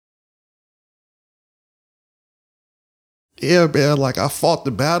Yeah, man, like I fought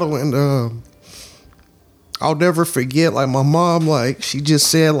the battle, and I'll never forget, like my mom, like she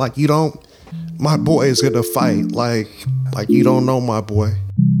just said, like, my boy is gonna fight, like you don't know my boy.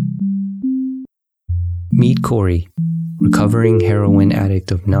 Meet Corey, recovering heroin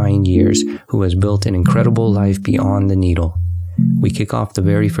addict of 9 years who has built an incredible life beyond the needle. We kick off the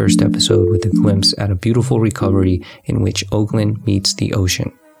very first episode with a glimpse at a beautiful recovery in which Oakland meets the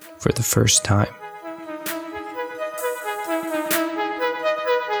ocean for the first time.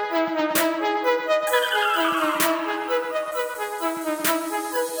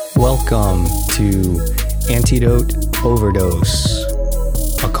 Welcome to Antidote Overdose,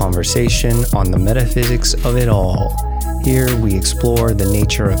 a conversation on the metaphysics of it all. Here we explore the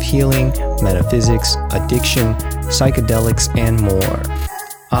nature of healing, metaphysics, addiction, psychedelics, and more.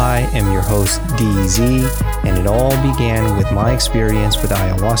 I am your host, DZ, and it all began with my experience with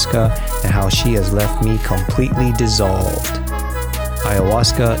ayahuasca and how she has left me completely dissolved.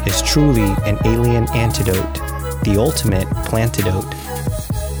 Ayahuasca is truly an alien antidote, the ultimate plantidote.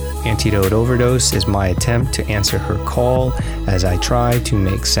 Antidote Overdose is my attempt to answer her call as I try to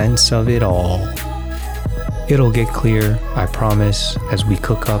make sense of it all. It'll get clear, I promise, as we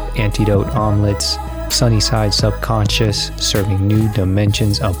cook up antidote omelets, Sunnyside subconscious serving new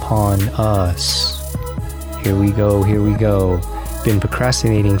dimensions upon us. Here we go. Been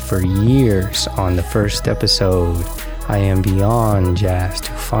procrastinating for years on the first episode. I am beyond jazzed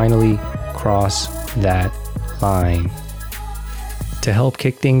to finally cross that line. To help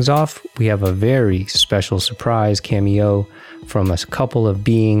kick things off, we have a very special surprise cameo from a couple of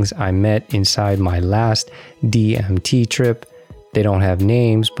beings I met inside my last DMT trip. They don't have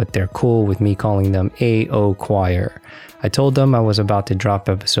names, but they're cool with me calling them AO Choir. I told them I was about to drop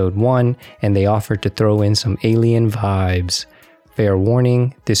episode 1, and they offered to throw in some alien vibes. Fair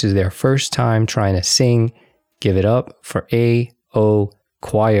warning, this is their first time trying to sing. Give it up for AO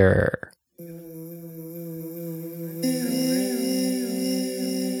Choir.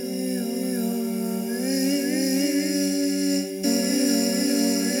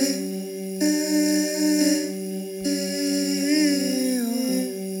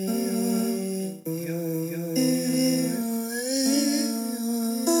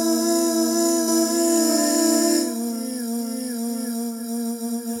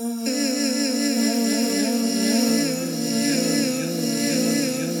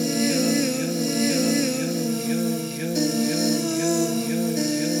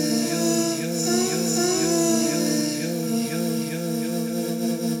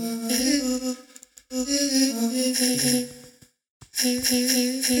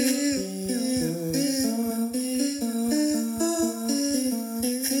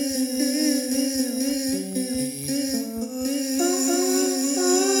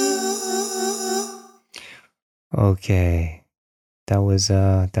 Okay, that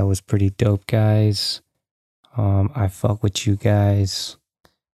was pretty dope, guys. I fuck with you guys,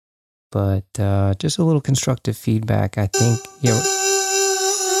 but just a little constructive feedback. I think,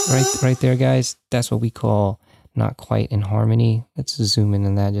 right there, guys. That's what we call not quite in harmony. Let's zoom in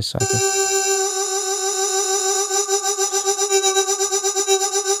on that just so I can.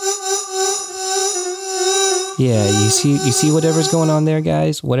 Yeah, you see whatever's going on there,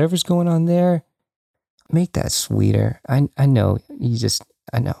 guys. Whatever's going on there. Make that sweeter. I know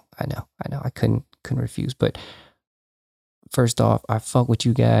I know. I couldn't refuse. But first off, I fuck with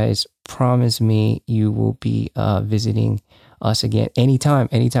you guys. Promise me you will be visiting us again anytime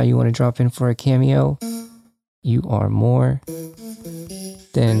you want to drop in for a cameo. You are more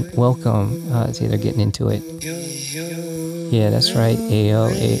than welcome. See, they're getting into it. Yeah, that's right.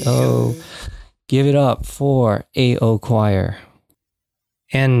 AO. Give it up for AO Choir.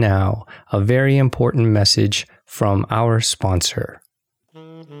 And now, a very important message from our sponsor.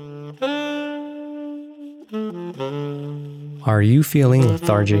 Are you feeling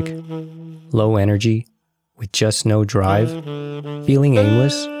lethargic, low energy, with just no drive, feeling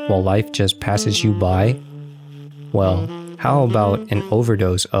aimless while life just passes you by? Well, how about an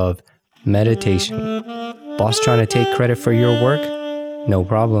overdose of meditation? Boss trying to take credit for your work? No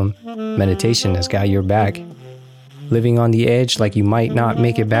problem. Meditation has got your back. Living on the edge like you might not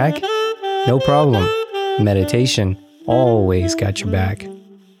make it back? No problem. Meditation always got your back.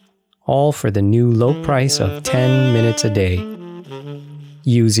 All for the new low price of 10 minutes a day.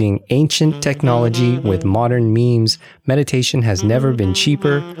 Using ancient technology with modern memes, meditation has never been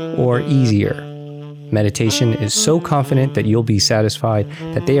cheaper or easier. Meditation is so confident that you'll be satisfied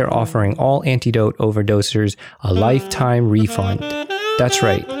that they are offering all antidote overdosers a lifetime refund. That's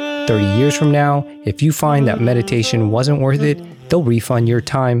right. 30 years from now, if you find that meditation wasn't worth it, they'll refund your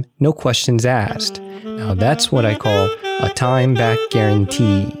time, no questions asked. Now that's what I call a time back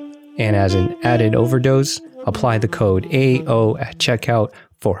guarantee. And as an added overdose, apply the code AO at checkout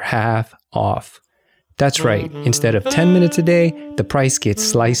for half off. That's right, instead of 10 minutes a day, the price gets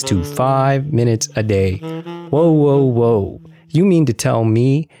sliced to 5 minutes a day. Whoa, whoa, whoa. You mean to tell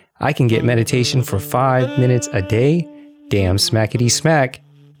me I can get meditation for 5 minutes a day? Damn smackety smack.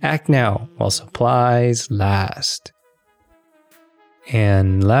 Act now while supplies last.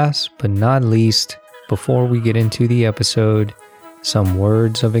 And last but not least, before we get into the episode, some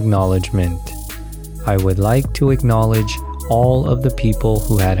words of acknowledgement. I would like to acknowledge all of the people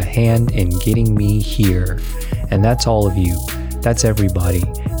who had a hand in getting me here. And that's all of you. That's everybody.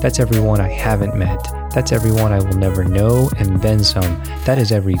 That's everyone I haven't met. That's everyone I will never know, and then some. That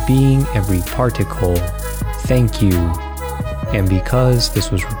is every being, every particle. Thank you. And because this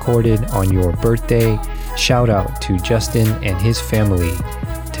was recorded on your birthday, shout out to Justin and his family.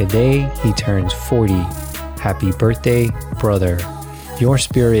 Today, he turns 40. Happy birthday, brother. Your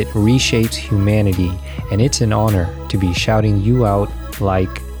spirit reshapes humanity, and it's an honor to be shouting you out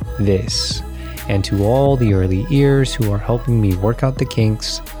like this. And to all the early ears who are helping me work out the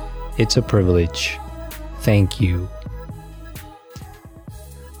kinks, it's a privilege. Thank you.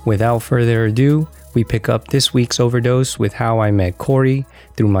 Without further ado, we pick up this week's overdose with how I met Corey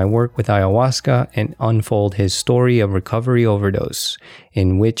through my work with ayahuasca and unfold his story of recovery overdose,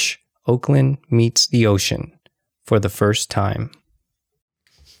 in which Oakland meets the ocean for the first time.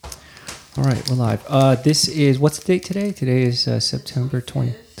 All right, we're live. This is, what's the date today? Today is September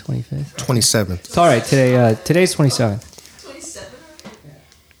 25th? 27th. All right, today's 27th. 27?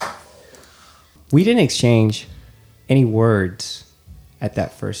 We didn't exchange any words at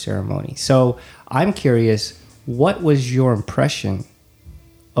that first ceremony. So I'm curious, what was your impression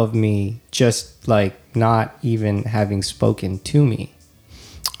of me just like not even having spoken to me?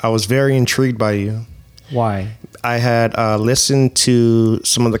 I was very intrigued by you. Why? I had listened to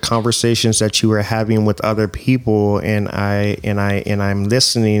some of the conversations that you were having with other people, and I'm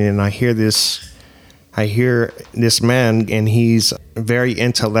listening, and I hear this man, and he's very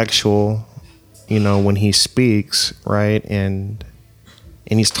intellectual, when he speaks, right? And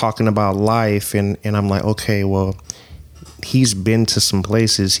he's talking about life, and I'm like, okay, well, he's been to some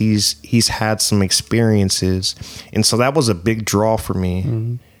places, he's had some experiences, and so that was a big draw for me.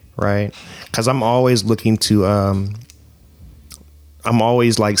 Mm-hmm. Right, because I'm always looking to, I'm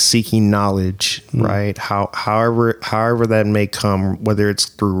always like seeking knowledge, right? However that may come, whether it's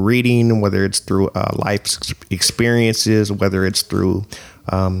through reading, whether it's through life experiences, whether it's through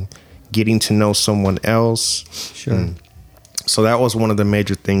getting to know someone else. Sure. And so that was one of the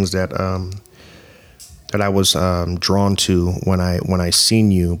major things that I was drawn to when I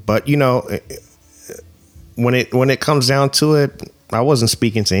seen you. But when it comes down to it, I wasn't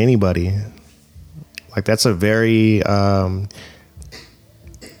speaking to anybody. Like that's a very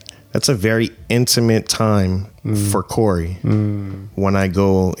intimate time for Corey when I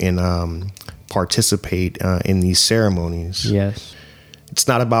go and participate in these ceremonies. Yes, it's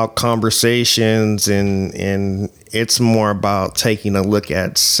not about conversations, and it's more about taking a look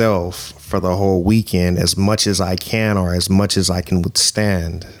at self for the whole weekend as much as I can, or as much as I can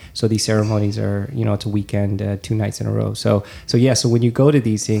withstand. So these ceremonies are, it's a weekend, 2 nights in a row. So when you go to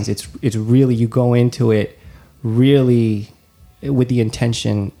these things, it's really, you go into it really with the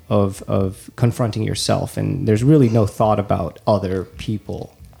intention of confronting yourself, and there's really no thought about other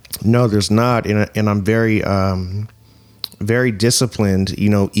people. No, there's not, and I'm very very disciplined.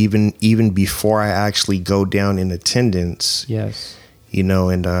 Even before I actually go down in attendance. Yes.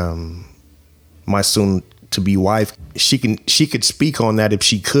 And my soon to be wife, she could speak on that if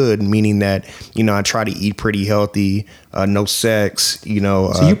she could, meaning that, I try to eat pretty healthy, no sex,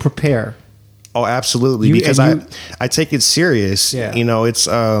 So you prepare. Oh, absolutely. Because I take it serious. Yeah. It's,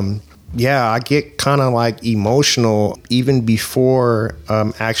 I get kind of like emotional even before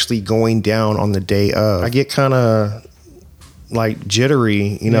actually going down on the day of. I get kind of like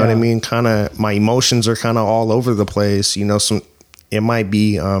jittery, you know what I mean? Kind of, my emotions are kind of all over the place, it might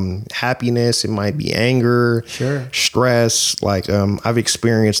be happiness, it might be anger, sure, stress. Like I've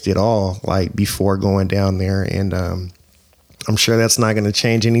experienced it all, like before going down there, and I'm sure that's not going to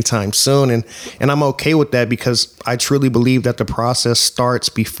change anytime soon. And I'm okay with that, because I truly believe that the process starts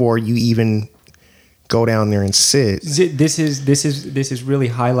before you even go down there and sit. This is really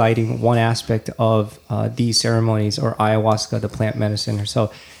highlighting one aspect of these ceremonies, or ayahuasca, the plant medicine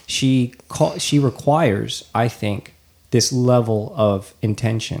herself. She requires, I think, this level of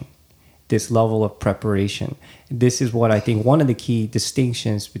intention. this level of preparation. This is what I think one of the key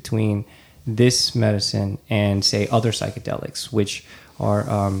distinctions between this medicine and, say, other psychedelics, which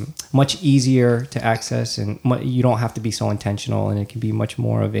are much easier to access, and you don't have to be so intentional, and it can be much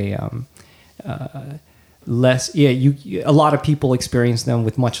more of a less. Yeah, a lot of people experience them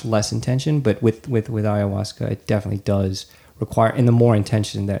with much less intention, but with ayahuasca, it definitely does require, and the more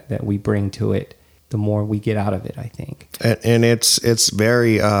intention that we bring to it, the more we get out of it, I think. And it's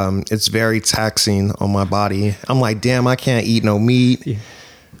very taxing on my body. I'm like, damn, I can't eat no meat. Yeah.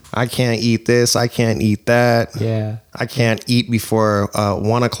 I can't eat this. I can't eat that. Yeah. I can't eat before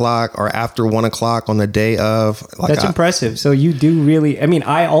 1 o'clock or after 1 o'clock on the day of. That's impressive. So you do really. I mean,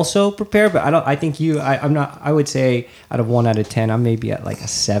 I also prepare, but I think I'm not. I would say out of 1 out of 10, I'm maybe at like a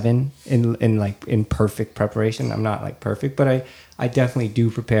 7 in perfect preparation. I'm not like perfect, but I definitely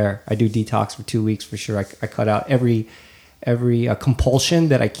do prepare. I do detox for 2 weeks for sure. I cut out every compulsion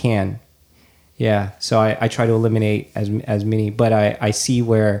that I can. Yeah, so I try to eliminate as many, but I see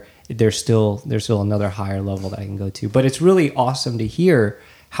where there's still another higher level that I can go to. But it's really awesome to hear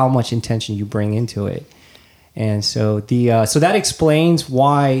how much intention you bring into it, and so so that explains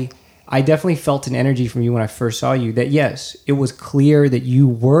why I definitely felt an energy from you when I first saw you. That yes, it was clear that you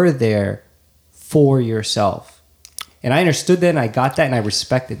were there for yourself, and I understood that, and I got that, and I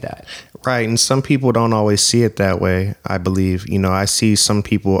respected that. Right, and some people don't always see it that way. I believe, I see some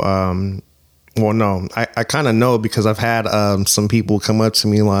people. Well, no, I kind of know because I've had some people come up to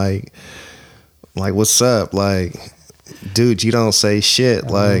me like, what's up? Like, dude, you don't say shit.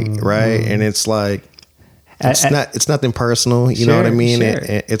 Like, right? And it's like, it's nothing personal. You know what I mean? Sure.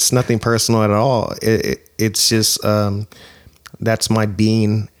 It's nothing personal at all. It's just that's my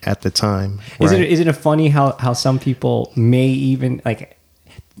being at the time. Right? Isn't it funny how some people may even like,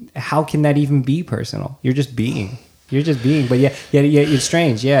 how can that even be personal? You're just being. But yeah, it's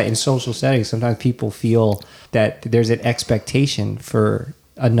strange. Yeah, in social settings, sometimes people feel that there's an expectation for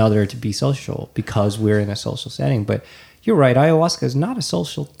another to be social because we're in a social setting. But you're right, ayahuasca is not a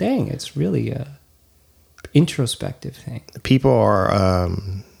social thing. It's really a introspective thing.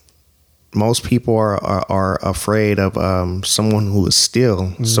 Most people are afraid of someone who is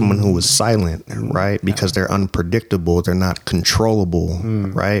still, someone who is silent, right? Because they're unpredictable, they're not controllable,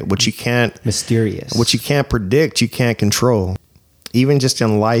 right? Mysterious. What you can't predict, you can't control. Even just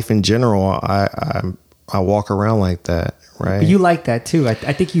in life in general, I walk around like that, right? But you like that too. I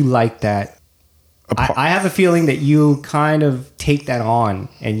think you like that. I have a feeling that you kind of take that on,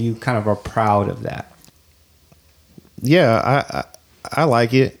 and you kind of are proud of that. Yeah, I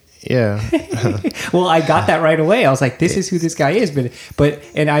like it. Yeah. Well, I got that right away. I was like, this is who this guy is. But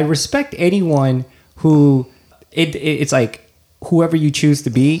I respect anyone who it's like whoever you choose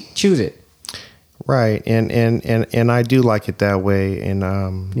to be, choose it. Right. And I do like it that way.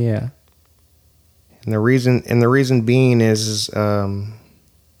 And yeah. And the reason being is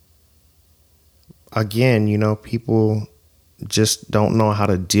again, people just don't know how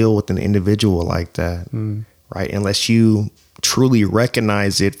to deal with an individual like that. Right? Unless you truly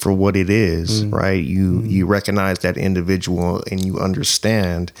recognize it for what it is, right? You recognize that individual and you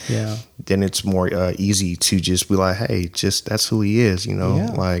understand. Yeah. Then it's more easy to just be like, hey, just that's who he is,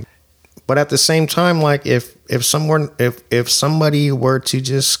 Yeah. Like. But at the same time, like if somebody were to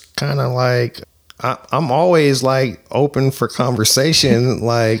just kind of like, I'm always like open for conversation.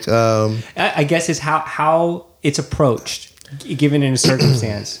 Like I guess is how it's approached, given in a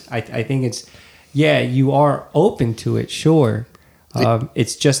circumstance. I think it's. Yeah, you are open to it, sure.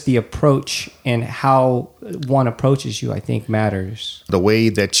 It's just the approach and how one approaches you, I think, matters. The way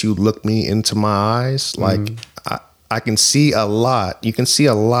that you look me into my eyes, like I can see a lot. You can see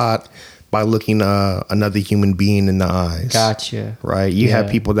a lot by looking another human being in the eyes. Gotcha. Right? You have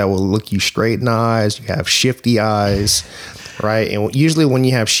people that will look you straight in the eyes. You have shifty eyes, right? And usually when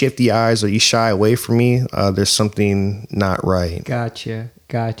you have shifty eyes or you shy away from me, there's something not right. Gotcha.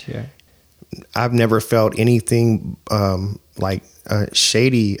 I've never felt anything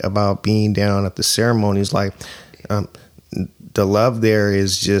shady about being down at the ceremonies. Like the love there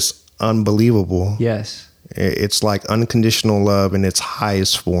is just unbelievable. Yes. It's like unconditional love in its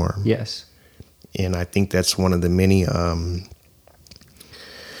highest form. Yes. And I think that's one of the many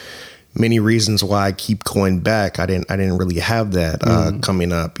reasons why I keep going back. I didn't really have that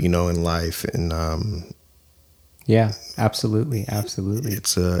coming up, in life. And yeah, absolutely.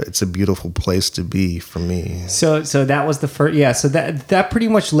 It's a beautiful place to be for me. So that was the first. Yeah. So that pretty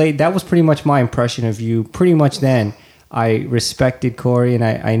much that was pretty much my impression of you. Pretty much then I respected Corey, and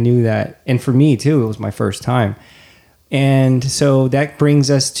I knew that. And for me too, it was my first time. And so that brings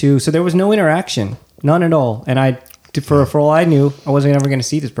us to, so there was no interaction, none at all. And For all I knew, I wasn't ever going to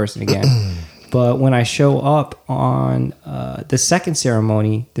see this person again. But when I show up on the second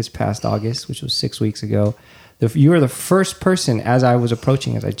ceremony this past August, which was 6 weeks ago, you were the first person as I was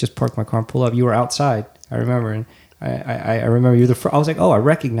approaching, as I just parked my car and pulled up. You were outside, I remember. And I remember you were the first. I was like, oh, I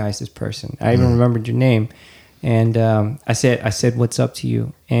recognize this person. I even remembered your name. And I said, what's up to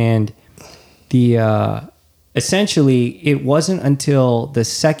you? And essentially, it wasn't until the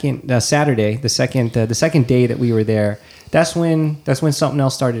second Saturday, the second day that we were there. That's when something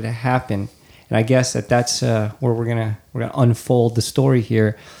else started to happen. And I guess that's where we're gonna unfold the story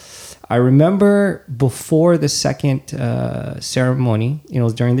here. I remember before the second ceremony,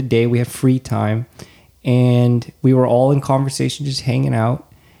 during the day we had free time, and we were all in conversation, just hanging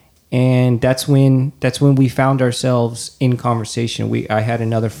out. And that's when we found ourselves in conversation. I had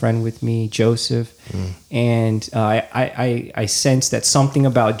another friend with me, Joseph, and I sensed that something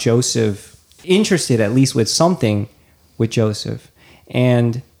about Joseph, interested at least with something with Joseph.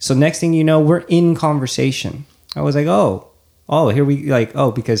 And so next thing you know, we're in conversation. I was like, oh, here we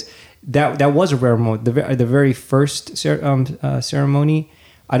because that was a rare moment. The very first ceremony,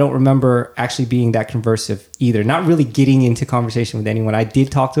 I don't remember actually being that conversive either. Not really getting into conversation with anyone. I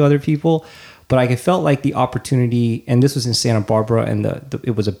did talk to other people, but I felt like the opportunity, and this was in Santa Barbara, and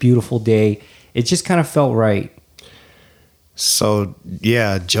it was a beautiful day. It just kind of felt right. So,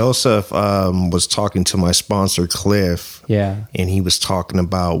 yeah, Joseph was talking to my sponsor, Cliff. Yeah. And he was talking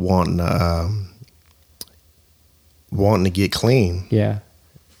about wanting to get clean. Yeah.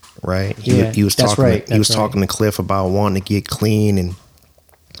 Right? He was talking to Cliff about wanting to get clean, and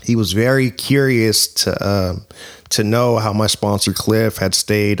he was very curious to know how my sponsor Cliff had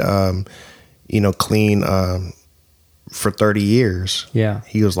stayed, clean for 30 years. Yeah.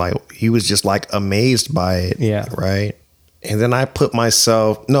 He was just like amazed by it. Yeah. Right. And then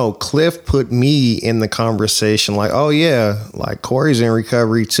Cliff put me in the conversation like, oh yeah, like Corey's in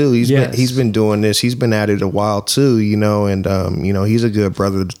recovery too. He's been doing this. He's been at it a while too, and he's a good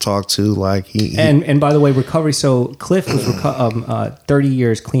brother to talk to. Like and by the way, recovery. So Cliff was 30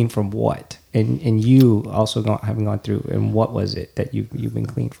 years clean from what? And you also having gone through, and what was it that you've been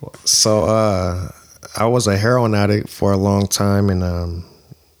clean for? So I was a heroin addict for a long time, and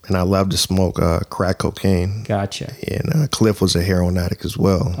I love to smoke crack cocaine. Gotcha. And Cliff was a heroin addict as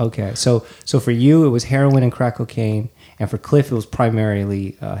well. Okay, so for you it was heroin and crack cocaine, and for Cliff it was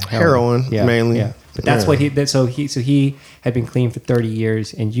primarily heroin mainly. Yeah, but that's what he. So he had been clean for 30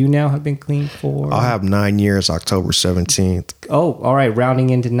 years, and you now have been clean for. I'll have 9 years, October 17th. Oh, all right, rounding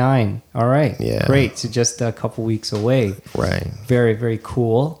into 9. All right, yeah, great. So just a couple weeks away. Right. Very, very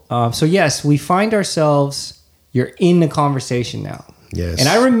cool. So yes, we find ourselves. You're in the conversation now. Yes. And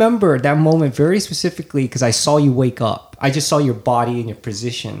I remember that moment very specifically because I saw you wake up. I just saw your body and your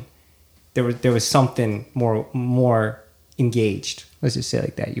position. There was something more engaged. Let's just say it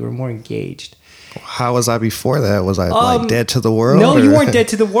like that. You were more engaged. How was I before that? Was I like dead to the world? No, you weren't dead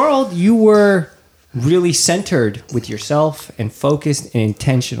to the world. You were really centered with yourself and focused and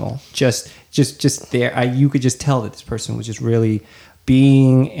intentional. Just there. You could just tell that this person was just really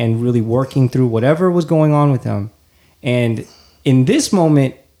being and really working through whatever was going on with them. And in this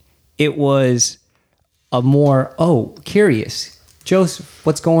moment, it was a more, curious. Joseph,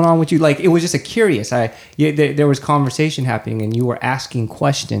 what's going on with you? Like, it was just a curious. There was conversation happening, and you were asking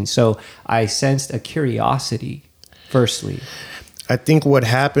questions. So I sensed a curiosity, firstly. I think what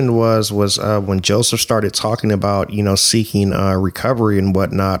happened was when Joseph started talking about, seeking recovery and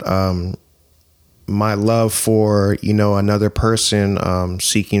whatnot, my love for, another person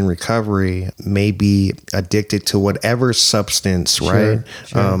seeking recovery, may be addicted to whatever substance, right?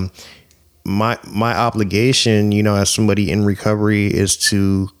 Sure. My obligation, as somebody in recovery, is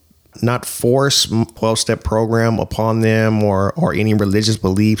to not force 12-step program upon them or any religious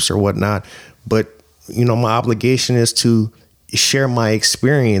beliefs or whatnot. But, my obligation is to share my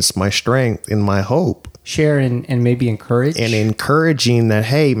experience, my strength, and my hope. Share and maybe encourage. And encouraging that,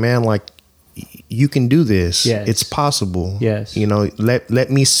 hey, man, like, you can do this. Yes. It's possible. Yes. Let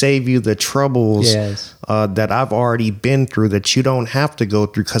me save you the troubles that I've already been through, that you don't have to go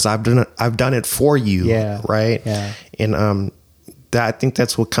through, because I've done it for you. Yeah. Right. Yeah. And I think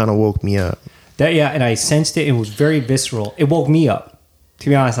that's what kind of woke me up. And I sensed it. It was very visceral. It woke me up, to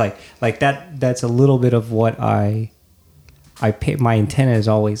be honest. Like that. That's a little bit of what I pay. My antenna is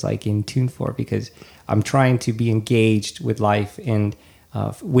always like in tune for, because I'm trying to be engaged with life and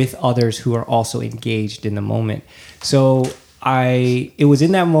with others who are also engaged in the moment. So it was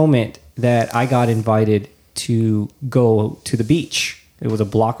in that moment that I got invited to go to the beach. It was a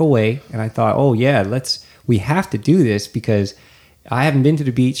block away, and I thought, oh yeah, we have to do this, because I haven't been to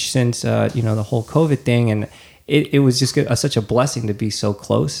the beach since the whole COVID thing, and it was just such a blessing to be so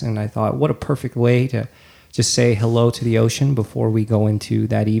close. And I thought, what a perfect way to just say hello to the ocean before we go into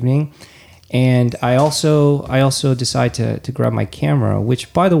that evening. And I also decided to grab my camera,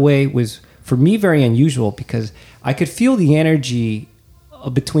 which, by the way, was for me very unusual because I could feel the energy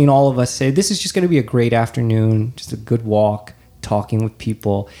between all of us. Say, this is just going to be a great afternoon, just a good walk, talking with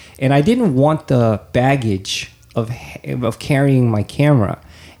people. And I didn't want the baggage of carrying my camera.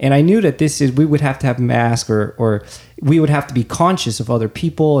 And I knew that we would have to have masks or we would have to be conscious of other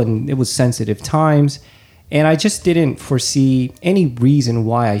people, and it was sensitive times. And I just didn't foresee any reason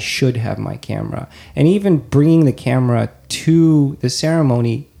why I should have my camera. And even bringing the camera to the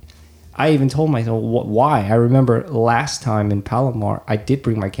ceremony, I even told myself why. I remember last time in Palomar, I did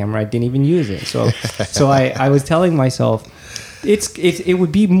bring my camera. I didn't even use it. So I was telling myself, it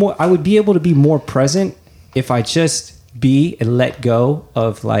would be more. I would be able to be more present if I just be and let go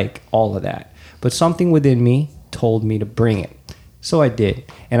of like all of that. But something within me told me to bring it. So I did.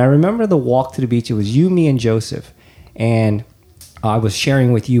 And I remember the walk to the beach. It was you, me, and Joseph. And I was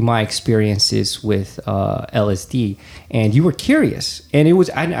sharing with you my experiences with LSD. And you were curious. And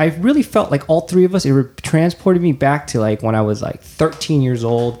I really felt like all three of us, it transported me back to like when I was like 13 years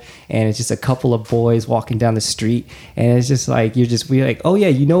old. And it's just a couple of boys walking down the street. And it's just like, we're like, oh yeah,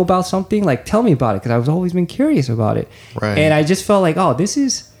 you know about something? Like, tell me about it. Because I've always been curious about it. Right. And I just felt like,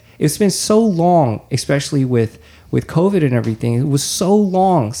 it's been so long, especially with COVID and everything. It was so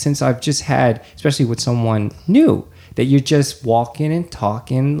long since I've just had, especially with someone new, that you're just walking and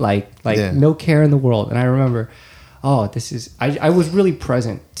talking like no care in the world. And I remember, I was really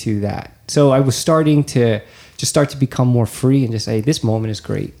present to that. So I was starting to become more free and just say, this moment is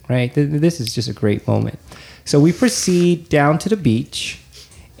great, right? This is just a great moment. So we proceed down to the beach,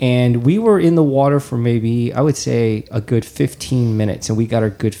 and we were in the water for maybe, I would say, a good 15 minutes, and we got our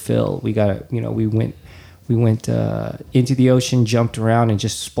good fill. We went into the ocean, jumped around, and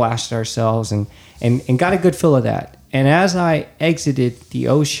just splashed ourselves and got a good fill of that. And as I exited the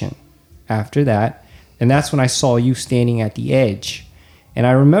ocean after that, and that's when I saw you standing at the edge. And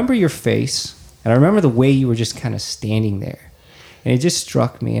I remember your face, and I remember the way you were just kind of standing there. And it just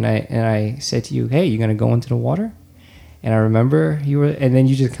struck me, and I said to you, hey, you going to go into the water? And I remember and then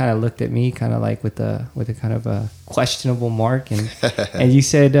you just kind of looked at me kind of like with a kind of a questionable mark. And you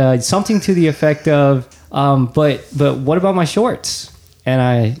said something to the effect of, but what about my shorts? And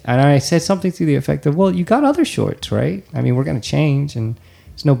I said something to the effect of, well, you got other shorts, right? I mean, we're going to change and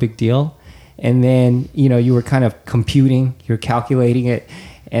it's no big deal. And then, you were kind of computing, you're calculating it.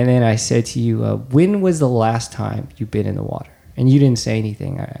 And then I said to you, when was the last time you've been in the water? And you didn't say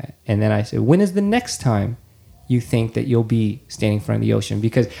anything. And then I said, when is the next time you think that you'll be standing in front of the ocean?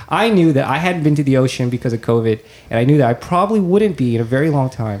 Because I knew that I hadn't been to the ocean because of COVID, and I knew that I probably wouldn't be in a very long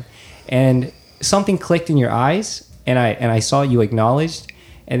time. And something clicked in your eyes, and I saw you acknowledged,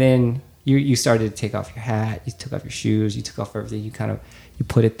 and then you started to take off your hat, you took off your shoes, you took off everything, you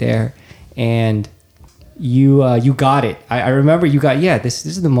put it there, and you got it. I remember you got, this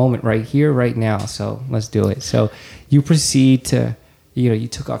is the moment right here, right now, so let's do it. So you proceed to, you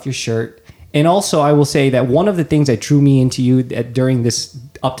took off your shirt. And also, I will say that one of the things that drew me into you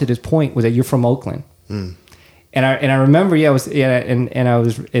up to this point was that you're from Oakland. Mm. And I remember,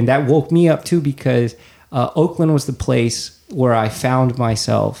 and that woke me up too, because Oakland was the place where I found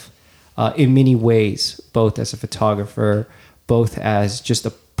myself in many ways, both as a photographer, both as just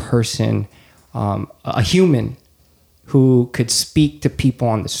a person, a human who could speak to people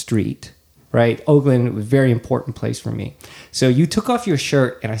on the street. Right, Oakland was a very important place for me. So you took off your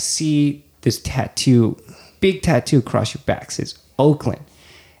shirt, and I see this tattoo, big tattoo across your back, says Oakland.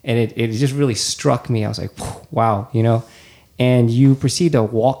 And it just really struck me. I was like, wow, And you proceed to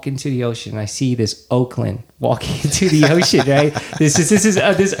walk into the ocean. I see this Oakland walking into the ocean, right? This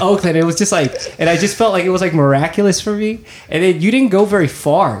is Oakland. It was just like, and I just felt like it was like miraculous for me. And then you didn't go very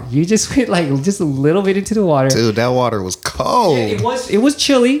far. You just went like just a little bit into the water. Dude, that water was cold. Yeah, it was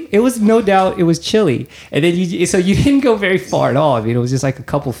chilly. It was no doubt it was chilly. And then you didn't go very far at all. I mean, it was just like a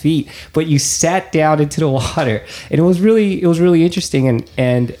couple feet. But you sat down into the water, and it was really interesting.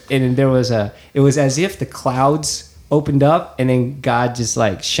 And there was it was as if the clouds opened up, and then God just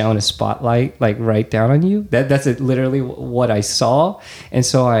like shone a spotlight like right down on you. That's literally what I saw. And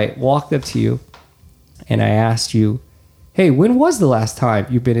so I walked up to you and I asked you, hey, when was the last time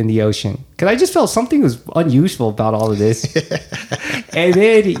you've been in the ocean? Because I just felt something was unusual about all of this. And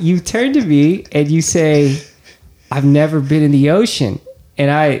then you turn to me and you say, I've never been in the ocean. And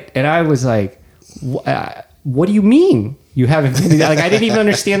I was like, what do you mean? You haven't been like, I didn't even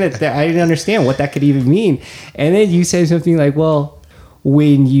understand that. I didn't understand what that could even mean. And then you said something like, well,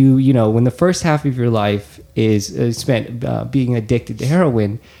 when when the first half of your life is spent being addicted to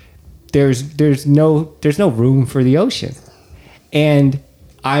heroin, there's no room for the ocean. And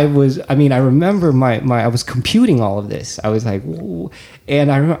I remember I was computing all of this. I was like, whoa.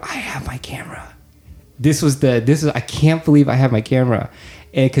 And I remember I have my camera. I can't believe I have my camera.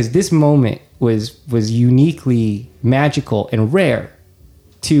 And because this moment was uniquely magical and rare,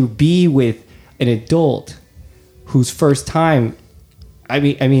 to be with an adult whose first time, I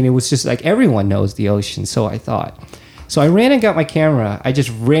mean, it was just like everyone knows the ocean. So I thought. So I ran and got my camera. I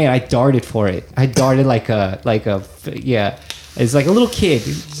just ran. I darted for it. I darted like a It's like a little kid.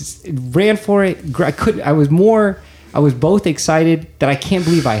 Just ran for it. I was both excited that I can't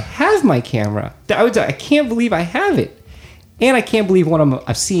believe I have my camera. I can't believe I have it, and I can't believe what I'm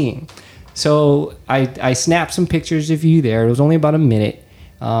seeing. So I snapped some pictures of you there. It was only about a minute.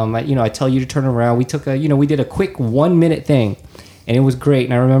 I tell you to turn around. We did a quick 1 minute thing, and it was great.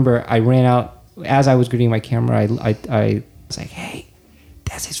 And I remember I ran out as I was getting my camera. I was like, "Hey,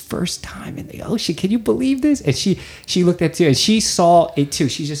 that's his first time in the ocean. Can you believe this?" And she looked at it too, and she saw it too.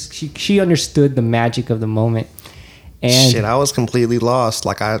 She understood the magic of the moment. And shit, I was completely lost.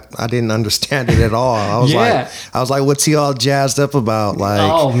 Like I didn't understand it at all. I was like, what's he all jazzed up about? Like,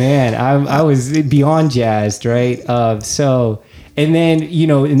 oh man, I was beyond jazzed, right? And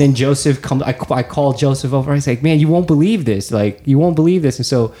then Joseph comes. I called Joseph over. I was like, man, you won't believe this. Like, you won't believe this. And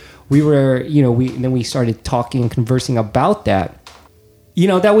so we started talking and conversing about that.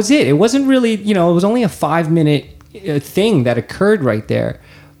 That was it. It wasn't really, it was only a 5-minute thing that occurred right there,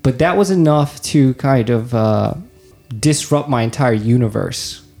 but that was enough to kind of disrupt my entire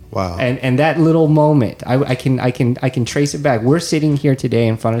universe. Wow. And that little moment, I can trace it back. We're sitting here today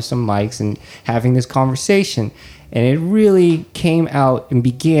in front of some mics and having this conversation, and it really came out and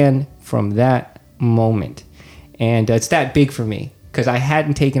began from that moment. And it's that big for me because I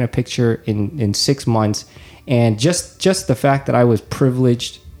hadn't taken a picture in 6 months. And just the fact that I was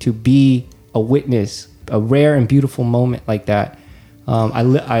privileged to be a witness, a rare and beautiful moment like that,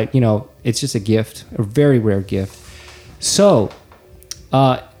 it's just a gift, a very rare gift. So,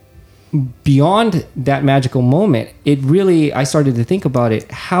 beyond that magical moment, I started to think about it.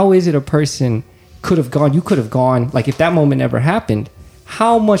 How is it a person you could have gone, like if that moment never happened,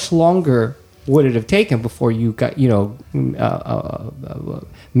 how much longer would it have taken before you got,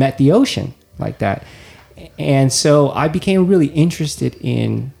 met the ocean like that? And so I became really interested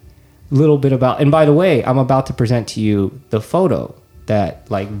in a little bit about, and by the way, I'm about to present to you the photo that,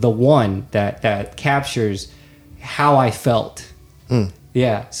 like the one that captures how I felt.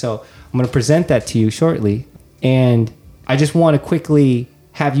 Yeah. So I'm going to present that to you shortly. And I just want to quickly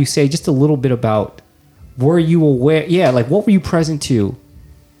have you say just a little bit about, were you aware? Yeah. Like what were you present to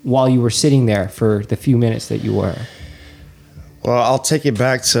while you were sitting there for the few minutes that you were? Well, I'll take it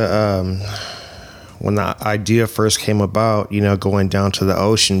back to, when the idea first came about, going down to the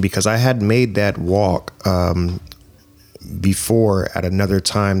ocean, because I had made that walk before at another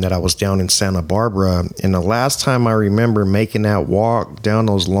time that I was down in Santa Barbara. And the last time I remember making that walk down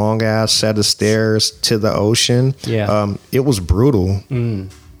those long ass set of stairs to the ocean, it was brutal.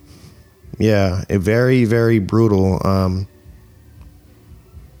 Yeah, very, very brutal.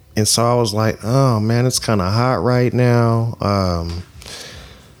 And so I was like, oh man, it's kind of hot right now.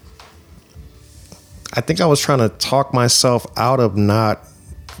 I think I was trying to talk myself out of not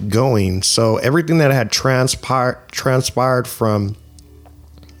going. So everything that had transpired from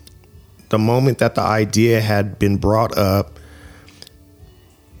the moment that the idea had been brought up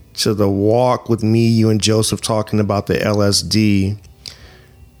to the walk with me, you and Joseph talking about the LSD,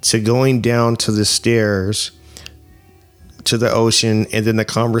 to going down to the stairs to the ocean, and then the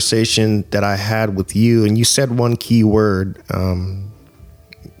conversation that I had with you, and you said one key word,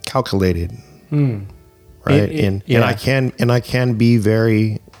 calculated. Right. And I can be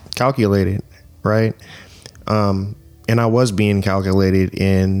very calculated. Right. And I was being calculated,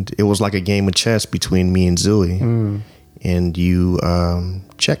 and it was like a game of chess between me and Zooey. And you,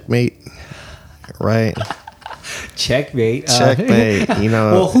 checkmate. Right. Checkmate.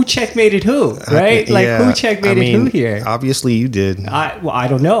 Well, who checkmated who? Right. Who checkmated who here? Obviously you did. I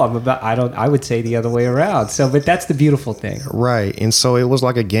don't know. I would say the other way around. So, but that's the beautiful thing. Right. And so it was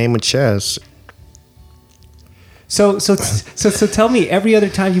like a game of chess. So tell me, every other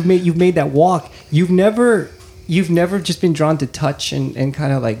time you've made that walk, you've never just been drawn to touch and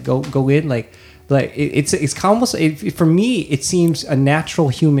kind of like go in like it's almost, for me it seems a natural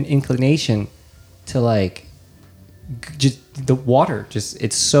human inclination to like just the water, just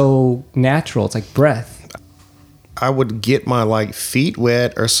it's so natural. It's like breath. I would get my like feet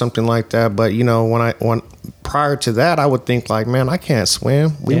wet or something like that. But you know, when prior to that, I would think like, man, I can't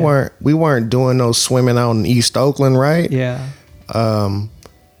swim. We weren't doing no swimming out in East Oakland, right? Yeah.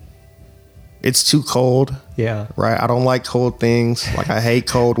 It's too cold. Yeah. Right. I don't like cold things. Like I hate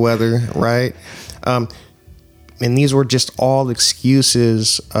cold weather. Right. And these were just all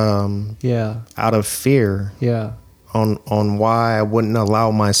excuses. Out of fear. Yeah. On why I wouldn't allow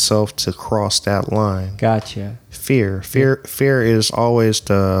myself to cross that line. Gotcha. Fear is always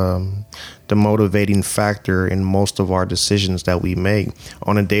the motivating factor in most of our decisions that we make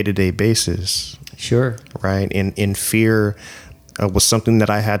on a day-to-day basis. Sure. Right. And fear was something that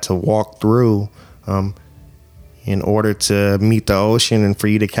I had to walk through in order to meet the ocean and for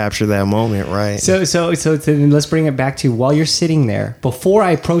you to capture that moment, right? So let's bring it back to while you're sitting there before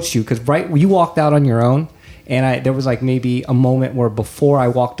I approached you, because you walked out on your own, and there was like maybe a moment where before I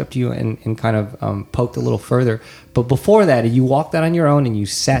walked up to you and kind of poked a little further, but before that, you walked out on your own and you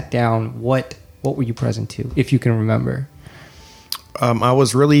sat down. What were you present to, if you can remember? I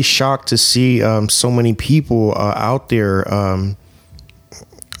was really shocked to see so many people out there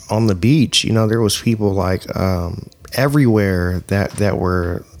on the beach. You know, there was people like everywhere that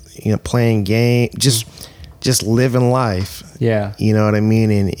were, you know, playing game, just living life. Yeah. You know what I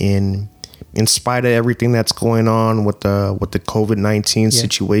mean? In spite of everything that's going on with the COVID-19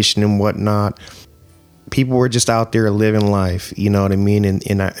 situation and whatnot, people were just out there living life. You know what I mean?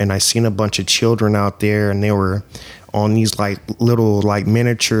 And I seen a bunch of children out there, and they were on these like little like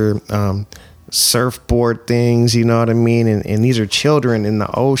miniature surfboard things, you know what I mean? And these are children in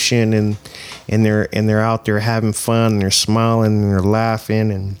the ocean, and they're out there having fun, and they're smiling and they're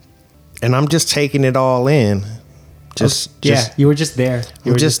laughing, and I'm just taking it all in. You were just there.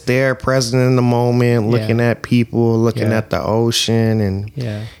 You were just there, present in the moment, looking at people, looking at the ocean,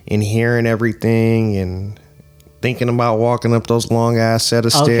 and hearing everything, and thinking about walking up those long ass set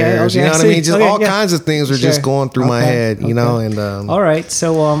of stairs. You know what I mean? Just all kinds of things were just going through my head, you know. And all right,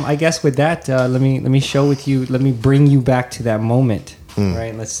 so I guess with that, let me show with you. Let me bring you back to that moment.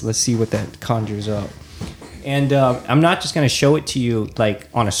 Right? Let's see what that conjures up. And I'm not just gonna show it to you like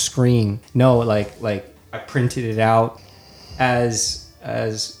on a screen. No, like I printed it out as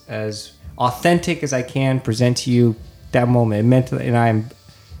authentic as I can present to you that moment. It meant, and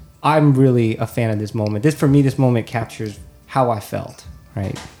I'm really a fan of this moment. This moment captures how I felt,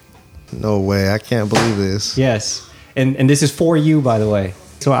 right? No way. I can't believe this. Yes. And this is for you, by the way.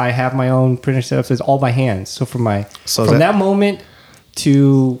 So I have my own printer set up. So it's all by hand. So from that moment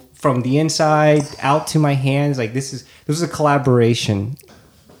to from the inside out to my hands, like this was a collaboration.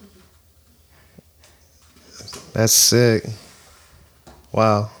 That's sick.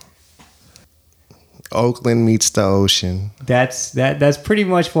 Wow. Oakland Meets the Ocean. That's pretty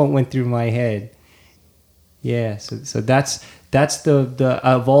much what went through my head. Yeah, so that's the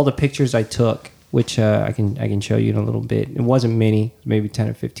of all the pictures I took, which I can show you in a little bit. It wasn't many, maybe 10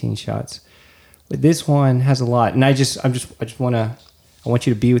 or 15 shots. But this one has a lot. And I want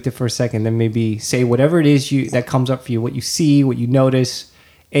you to be with it for a second, then maybe say whatever it is that comes up for you, what you see, what you notice,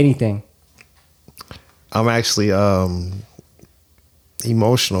 anything. I'm actually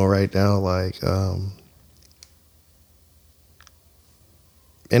emotional right now, like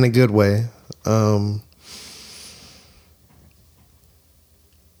in a good way.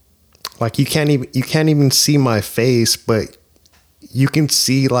 Like you can't even see my face, but you can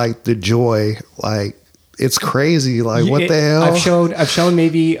see like the joy. Like it's crazy. Like what the hell? I've shown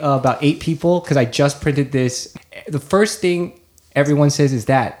maybe about 8 people because I just printed this. The first thing everyone says is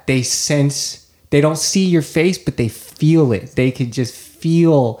that they sense. They don't see your face, but they feel it. They can just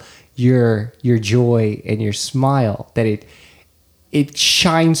feel your joy and your smile. That it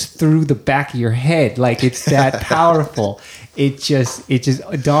shines through the back of your head, like it's that powerful. It just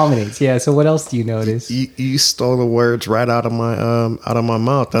dominates. Yeah. So what else do you notice? You stole the words right out of my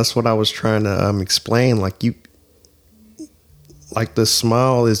mouth. That's what I was trying to explain. Like the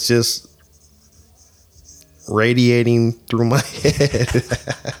smile is just radiating through my head.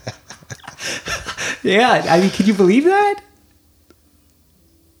 Yeah, I mean, can you believe that?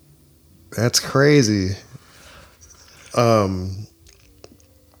 That's crazy.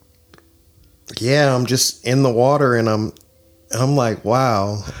 Yeah, I'm just in the water and I'm like,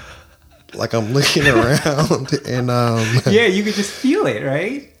 wow. Like I'm looking around and yeah, you could just feel it,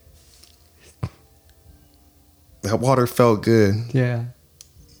 right? That water felt good. Yeah.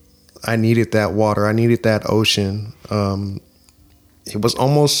 I needed that water. I needed that ocean. It was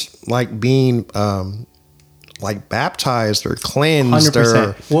almost like being like baptized or cleansed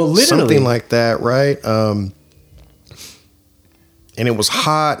 100%. or literally. something like that, right? and it was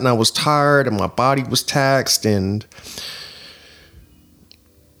hot, and I was tired, and my body was taxed, and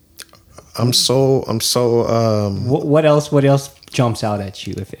I'm so. What else jumps out at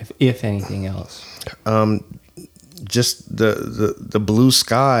you, if anything else? Just the blue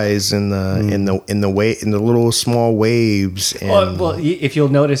skies and the little small waves. And Well, if you'll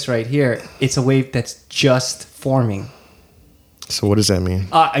notice right here, it's a wave that's just forming. So what does that mean?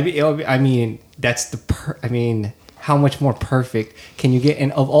 I mean that's how much more perfect can you get?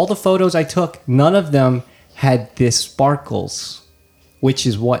 And of all the photos I took, none of them had this sparkles, which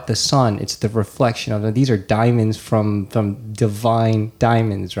is what the sun. It's the reflection of them. These are diamonds from divine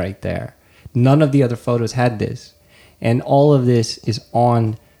diamonds right there. None of the other photos had this. And all of this is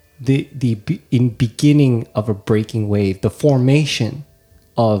on the beginning of a breaking wave, the formation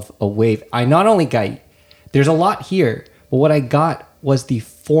of a wave. I not only got, there's a lot here, but what I got was the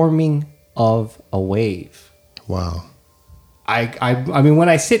forming of a wave. Wow. I mean, when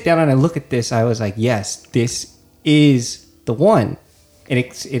I sit down and I look at this, I was like, yes, this is the one. And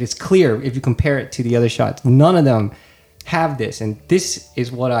it is clear if you compare it to the other shots. None of them have this. And this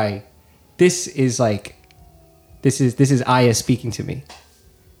is Aya speaking to me.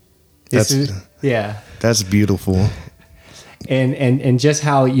 That's beautiful. And just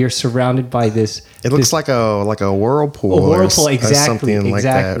how you're surrounded by this. It looks like a whirlpool. A whirlpool, exactly. Or something like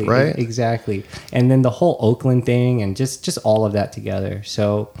that, right? Exactly. And then the whole Oakland thing and just all of that together.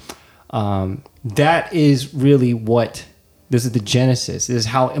 So that is really this is the genesis. This is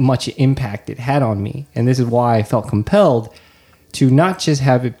how much impact it had on me. And this is why I felt compelled to not just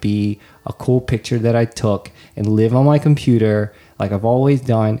have it be a cool picture that I took and live on my computer like I've always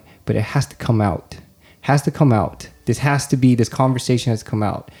done, but it has to come out. This conversation has to come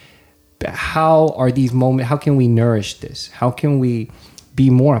out. How are these moments, how can we nourish this? How can we be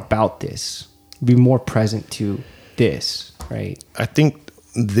more about this? Be more present to this, right? I think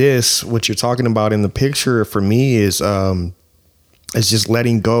what you're talking about in the picture for me is just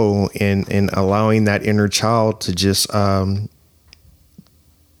letting go and allowing that inner child to just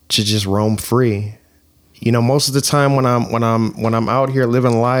roam free. You know, most of the time when I'm out here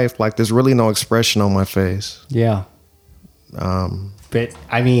living life, like there's really no expression on my face. Yeah. But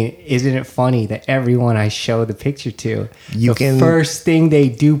I mean, isn't it funny that everyone I show the picture to, first thing they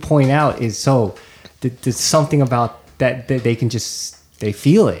do point out is there's something about that they can they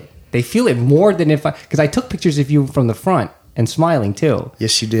feel it. They feel it more than because I took pictures of you from the front and smiling too.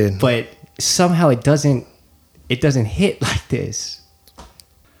 Yes, you did. But somehow it doesn't hit like this.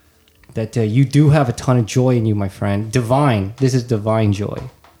 That you do have a ton of joy in you, my friend. Divine. This is divine joy.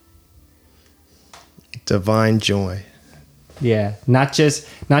 Divine joy. Yeah, not just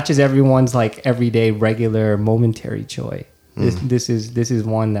everyone's like everyday, regular, momentary joy. This is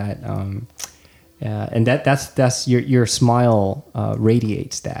one that, and that's your smile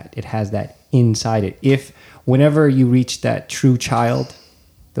radiates that. It has that inside it. If whenever you reach that true child,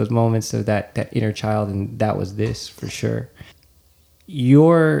 those moments of that inner child, and that was this for sure.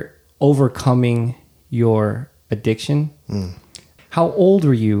 You're overcoming your addiction. How old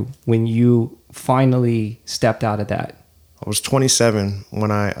were you when you finally stepped out of that? I was 27 when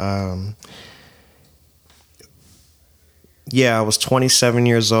I was 27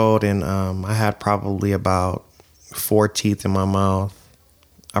 years old, and I had probably about 4 teeth in my mouth.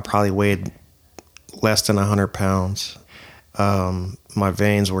 I probably weighed less than 100 pounds. My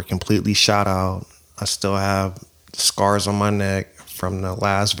veins were completely shot out. I still have scars on my neck from the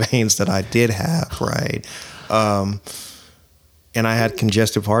last veins that I did have, right? And I had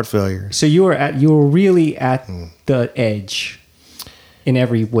congestive heart failure. So you were really at the edge in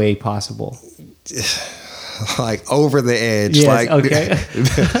every way possible. Like over the edge. Yes, like okay.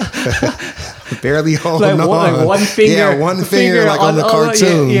 Barely holding on. Like one finger. Yeah, one finger like on the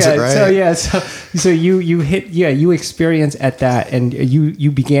cartoons, right? So you hit, you experience at that, and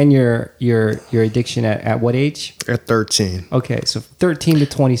you began your addiction at what age? At 13. Okay, so 13 to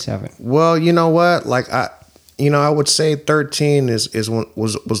 27. Well, you know what? Like I would say 13 was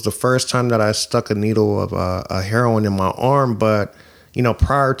the first time that I stuck a needle of a heroin in my arm. But,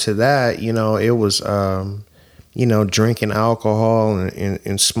 prior to that, it was, drinking alcohol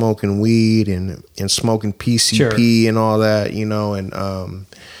and smoking weed and smoking PCP and all that, and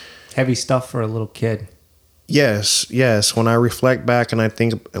heavy stuff for a little kid. Yes. When I reflect back and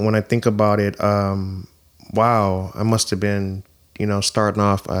when I think about it, wow, I must have been, starting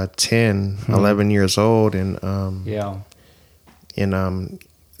off at 10, 11 years old. And,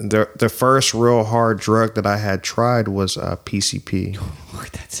 the first real hard drug that I had tried was PCP.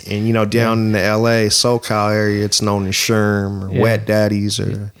 And, down in the LA, SoCal area, it's known as Sherm or Wet Daddies,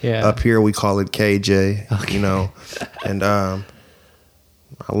 or up here we call it KJ, and,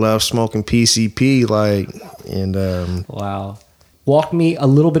 I love smoking PCP, like, and wow. Walk me a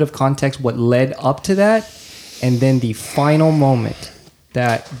little bit of context, what led up to that, and then the final moment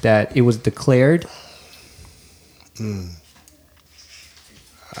that it was declared.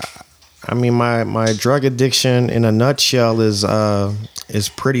 I mean, my drug addiction in a nutshell is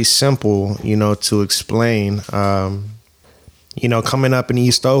pretty simple, to explain. Coming up in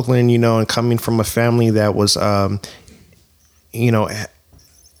East Oakland, and coming from a family that was,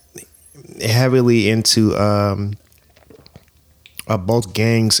 heavily into both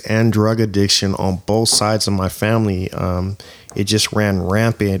gangs and drug addiction on both sides of my family. It just ran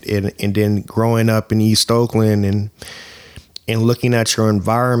rampant. And then growing up in East Oakland and looking at your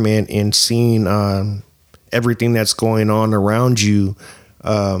environment and seeing everything that's going on around you,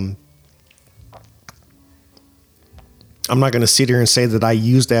 I'm not going to sit here and say that I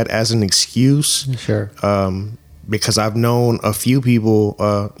use that as an excuse. Sure. Because I've known a few people,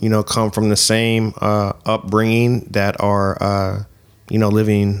 come from the same upbringing that are,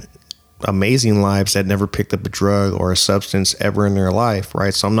 living amazing lives that never picked up a drug or a substance ever in their life,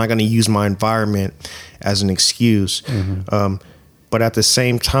 right? So I'm not going to use my environment as an excuse. Mm-hmm. But at the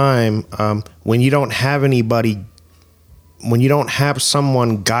same time, when you don't have anybody, when you don't have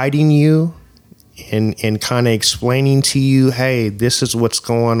someone guiding you and kind of explaining to you, hey, this is what's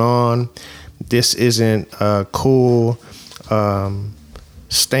going on. This isn't cool.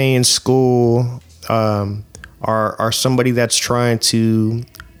 Stay in school. Are somebody that's trying to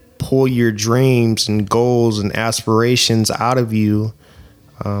pull your dreams and goals and aspirations out of you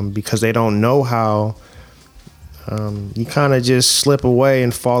because they don't know how. You kind of just slip away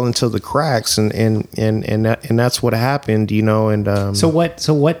and fall into the cracks, and that's what happened, And So what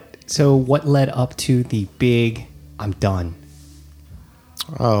led up to the big "I'm done"?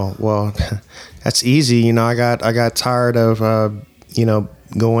 Oh, well, that's easy. I got tired of,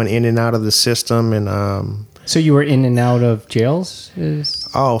 going in and out of the system. And, so you were in and out of jails?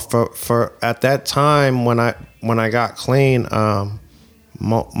 For at that time when I got clean, I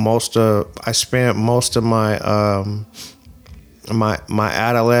spent most of my, my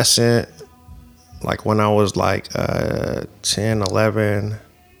adolescent, like when I was like, 10, 11,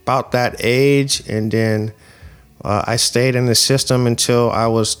 about that age. And then, I stayed in the system until I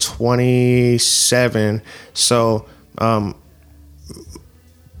was 27. So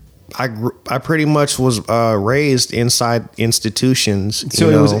I pretty much was raised inside institutions. So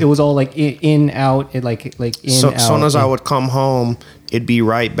it was all like in out, like in so, out. As soon as I would come home, it'd be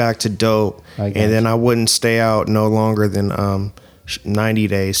right back to dope, and then I wouldn't stay out no longer than 90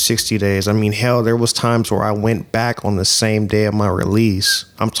 days, 60 days. I mean, hell, there was times where I went back on the same day of my release.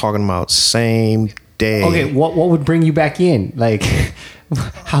 I'm talking about same day. Okay, what would bring you back in? Like,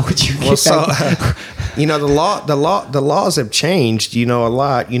 how would you get back? The laws have changed, a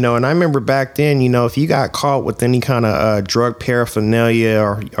lot, and I remember back then, if you got caught with any kind of drug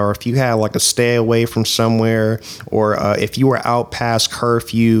paraphernalia, or if you had like a stay away from somewhere, or if you were out past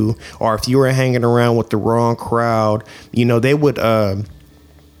curfew, or if you were hanging around with the wrong crowd, they would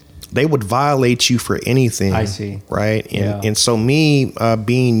violate you for anything. I see. Right. And so me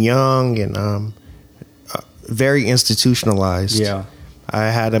being young and very institutionalized. Yeah. I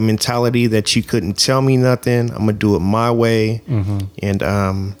had a mentality that you couldn't tell me nothing. I'm gonna do it my way, and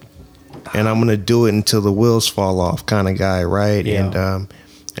I'm gonna do it until the wheels fall off, kind of guy, right? Yeah.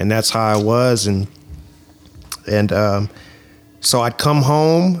 And that's how I was, and so I'd come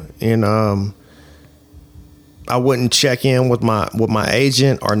home and I wouldn't check in with my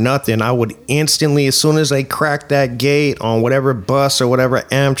agent or nothing. I would instantly, as soon as they cracked that gate on whatever bus or whatever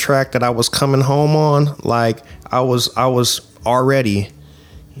Amtrak that I was coming home on, like I was already.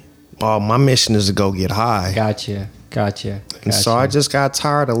 Oh, my mission is to go get high. Gotcha. And so I just got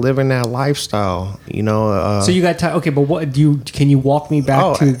tired of living that lifestyle, So you got tired. Okay, but can you walk me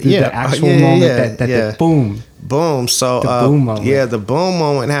back to the actual moment that the boom? Boom. So the boom moment. Yeah, the boom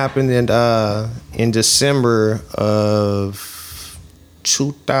moment happened in December of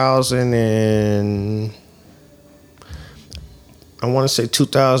 2000 and I want to say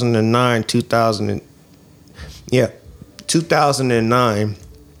 2009, 2009.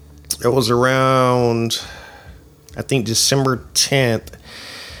 It was around, I think, December 10th.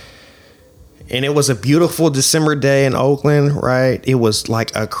 And it was a beautiful December day in Oakland, right? It was like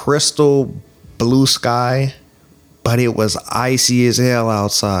a crystal blue sky, but it was icy as hell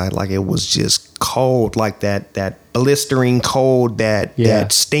outside. Like it was just cold, like that blistering cold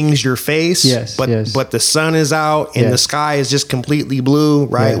that stings your face. Yes, but the sun is out and the sky is just completely blue,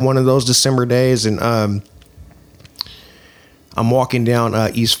 right? Yeah. One of those December days. And I'm walking down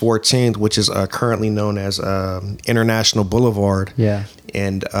East 14th, which is currently known as International Boulevard. Yeah.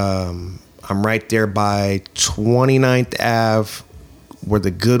 And I'm right there by 29th Ave, where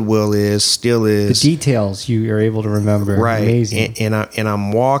the Goodwill still is. The details you are able to remember. Right. Amazing. And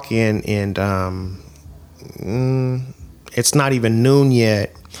I'm walking, and it's not even noon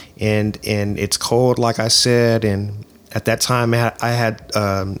yet, and it's cold, like I said. And at that time, I had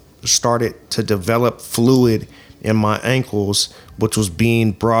started to develop fluid in my ankles, which was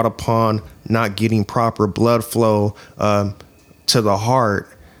being brought upon not getting proper blood flow to the heart,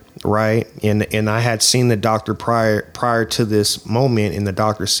 right? And I had seen the doctor prior to this moment, and the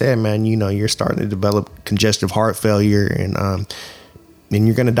doctor said, "Man, you're starting to develop congestive heart failure, and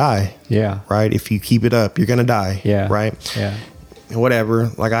you're gonna die. Yeah. Right. If you keep it up, you're gonna die. Yeah. Right. Yeah. Whatever.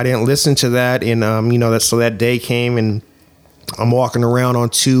 Like, I didn't listen to that, and so that day came, and I'm walking around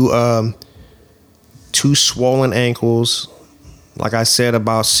on two swollen ankles. Like I said,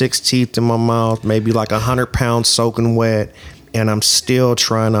 about 6 teeth in my mouth, maybe like 100 pounds soaking wet, and I'm still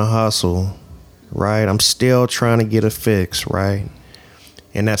trying to hustle, right? I'm still trying to get a fix, right?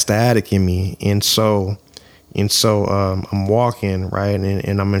 And that's the addict in me. And so I'm walking, right,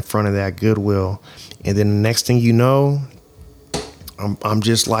 and I'm in front of that Goodwill, and then the next thing you know, I'm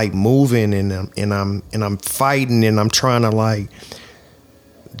just like moving, and I'm fighting, and I'm trying to like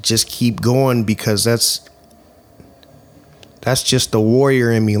just keep going, because that's just the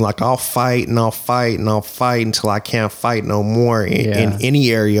warrior in me. Like, I'll fight and I'll fight and I'll fight until I can't fight no more in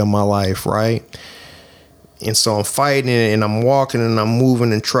any area of my life, right? And so I'm fighting, and I'm walking, and I'm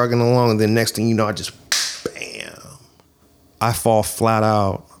moving and trucking along, and then next thing you know, I just bam, I fall flat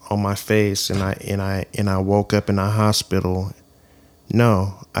out on my face, and I woke up in a hospital.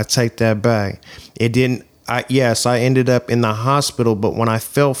 No, I take that back. It didn't. Yes, I ended up in the hospital, but when I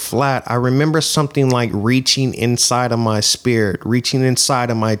fell flat, I remember something like reaching inside of my spirit, reaching inside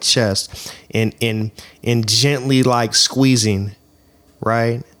of my chest, and gently like squeezing,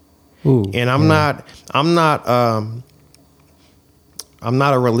 right? Ooh, and I'm not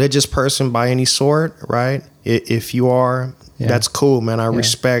a religious person by any sort, right? If you are, that's cool, man. I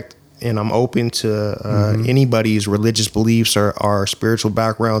respect, and I'm open to anybody's religious beliefs or spiritual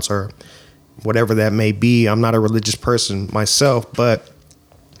backgrounds or whatever that may be. I'm not a religious person myself, but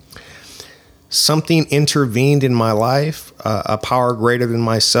something intervened in my life, a power greater than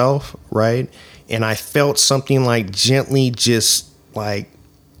myself, right? And I felt something like gently, just like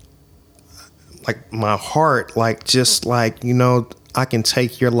my heart, like just like, I can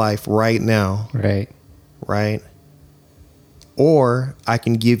take your life right now. Right. Or I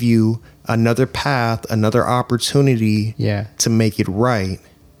can give you another path, another opportunity to make it right.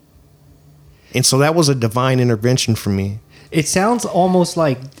 And so that was a divine intervention for me. It sounds almost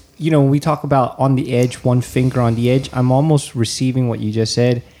like, when we talk about on the edge, one finger on the edge, I'm almost receiving what you just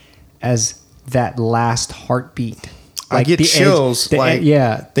said as that last heartbeat. Like, I get chills,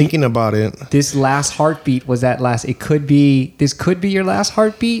 thinking about it. This last heartbeat was that last. This could be your last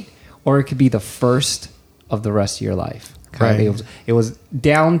heartbeat, or it could be the first of the rest of your life. Right. It was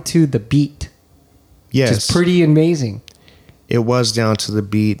down to the beat. Yes. Which is pretty amazing. It was down to the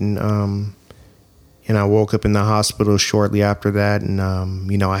beat, and I woke up in the hospital shortly after that, and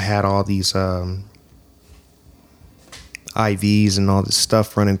I had all these IVs and all this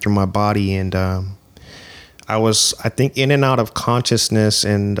stuff running through my body, and I was, I think, in and out of consciousness,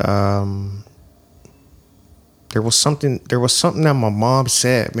 and there was something that my mom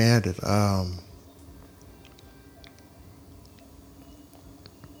said, man, that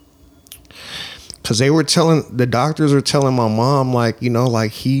because the doctors were telling my mom, like,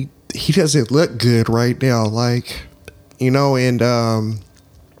 like he doesn't look good right now, like, and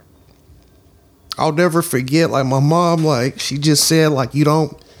I'll never forget, like, my mom, like, she just said, like,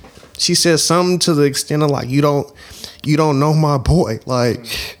 she said something to the extent of, like, you don't know my boy,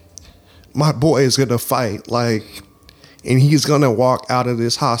 like, my boy is gonna fight, like, and he's gonna walk out of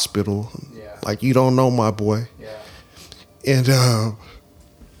this hospital, like, you don't know my boy, and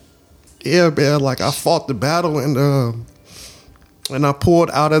man, like, I fought the battle, and I pulled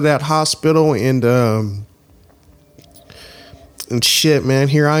out of that hospital, and shit, man,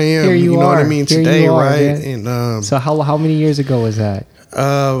 here I am. Here you know are. What I mean? Here today, are, right? Man. And so how many years ago was that?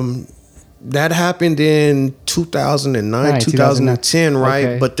 That happened in 2009, 2010, right?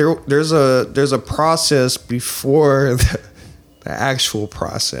 Okay. But there's a process before the actual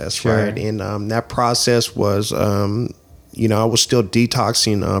process, sure. Right? And that process was I was still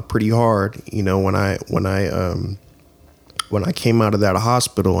detoxing pretty hard, when I came out of that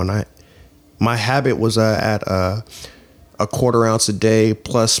hospital, and my habit was at a quarter ounce a day,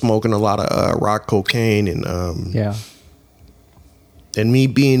 plus smoking a lot of rock cocaine, and And me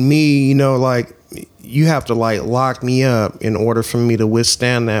being me, you know, like, you have to like lock me up in order for me to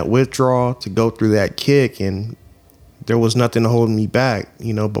withstand that withdrawal, to go through that kick. And there was nothing holding me back,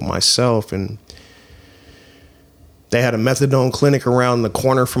 you know, but myself. And they had a methadone clinic around the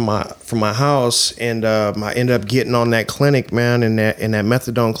corner from my house, and I ended up getting on that clinic, man. And that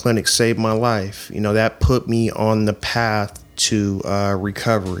methadone clinic saved my life. You know, that put me on the path to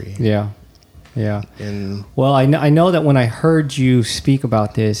recovery. Yeah. Yeah. And well, I know that when I heard you speak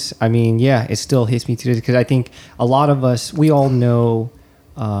about this, I mean, yeah, it still hits me today, because I think a lot of us, we all know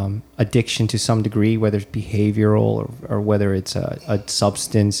addiction to some degree, whether it's behavioral or whether it's a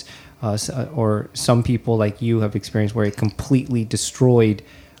substance, or some people like you have experienced where it completely destroyed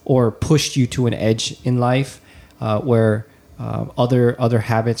or pushed you to an edge in life, where other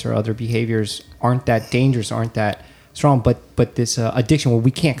habits or other behaviors aren't that dangerous, aren't that strong, but this addiction where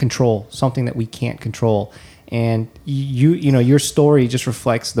we can't control something that we can't control. And you know, your story just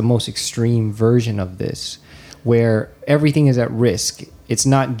reflects the most extreme version of this, where everything is at risk. It's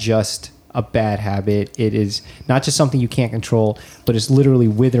not just a bad habit. It is not just something you can't control, but it's literally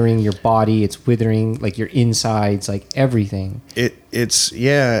withering your body. It's withering like your insides, like everything. It's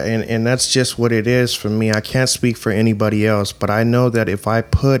yeah, and that's just what it is for me. I can't speak for anybody else, but I know that if I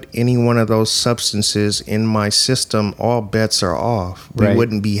put any one of those substances in my system, all bets are off. We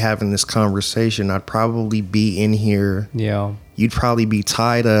wouldn't be having this conversation. I'd probably be in here. Yeah. You'd probably be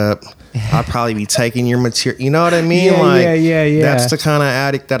tied up. I'd probably be taking your material. You know what I mean? Yeah. That's the kind of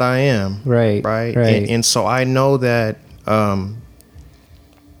addict that I am. Right. And so I know that.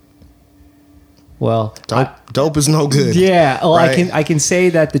 Well, dope is no good. Yeah. Well, right? I can say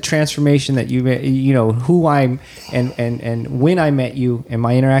that the transformation that you know, who I'm and when I met you and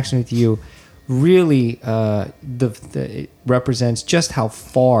my interaction with you, really it represents just how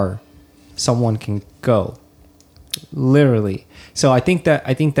far someone can go. Literally. So I think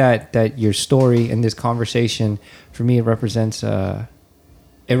that your story and this conversation, for me, it represents the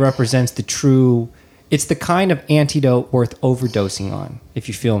true. It's the kind of antidote worth overdosing on, if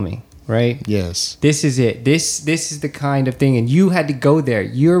you feel me. Right? Yes. This is it. This is the kind of thing, and you had to go there.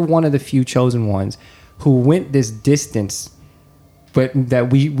 You're one of the few chosen ones who went this distance, but that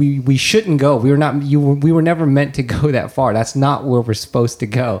we shouldn't go. We were never meant to go that far. That's not where we're supposed to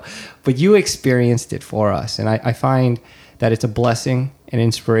go. But you experienced it for us, and I find that it's a blessing and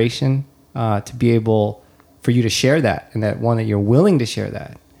inspiration to be able for you to share that, and that you're willing to share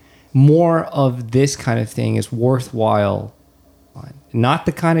that. More of this kind of thing is worthwhile. Not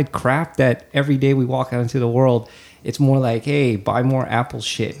the kind of crap that every day we walk out into the world. It's more like, hey, buy more Apple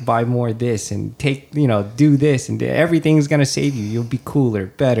shit, buy more this, and do this, and everything's gonna save you. You'll be cooler,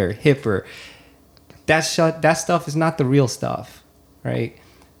 better, hipper. That stuff is not the real stuff, right?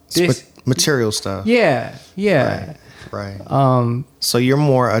 This material stuff. Yeah. Right. So you're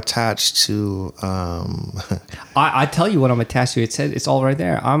more attached to. I tell you what I'm attached to. It's all right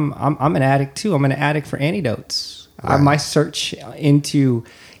there. I'm an addict too. I'm an addict for antidotes. Right. My search into,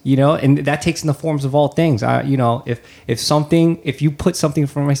 and that takes in the forms of all things. If you put something in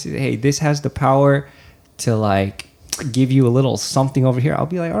front of me, say, hey, this has the power to like give you a little something over here, I'll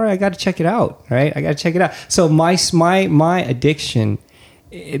be like, all right, I got to check it out, right? I got to check it out. So my addiction,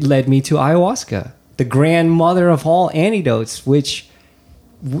 it led me to ayahuasca, the grandmother of all antidotes, which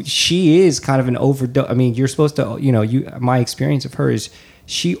she is kind of an overdose. I mean, you're supposed to, my experience of her is,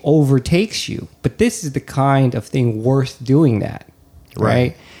 she overtakes you, but this is the kind of thing worth doing that,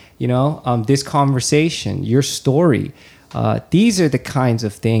 right? This conversation, your story, these are the kinds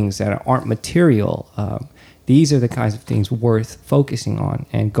of things that aren't material. These are the kinds of things worth focusing on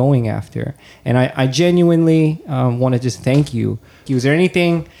and going after. And I genuinely want to just thank you. Is there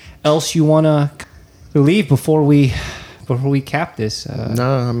anything else you want to leave before we cap this?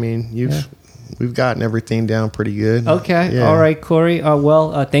 No, I mean, we've gotten everything down pretty good. Okay. Yeah. All right, Corey.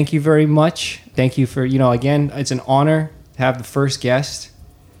 Thank you very much. Thank you for, again, it's an honor to have the first guest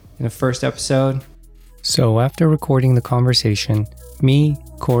in the first episode. So after recording the conversation, me,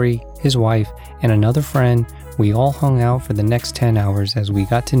 Corey, his wife, and another friend, we all hung out for the next 10 hours as we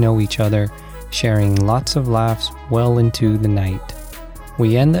got to know each other, sharing lots of laughs well into the night.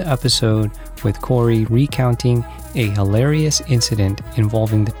 We end the episode with Corey recounting a hilarious incident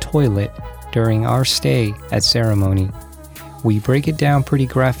involving the toilet during our stay at Ceremony. We break it down pretty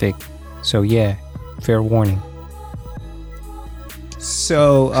graphic, so yeah, fair warning.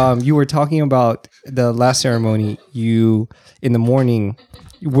 So you were talking about the last ceremony. You, in the morning,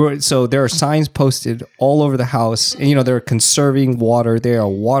 so there are signs posted all over the house, and they're conserving water. They're a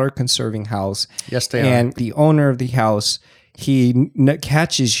water conserving house. Yes, they are. And the owner of the house, he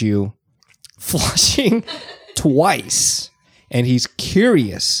catches you flushing twice and he's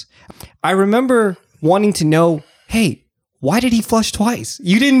curious. I remember wanting to know, hey, why did he flush twice?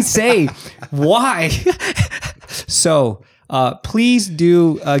 You didn't say why. So please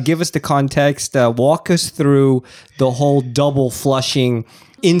do give us the context. Walk us through the whole double flushing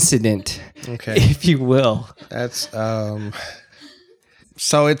incident, if you will. That's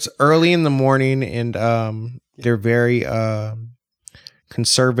so it's early in the morning, and they're very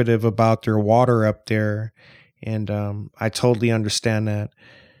conservative about their water up there, and I totally understand that.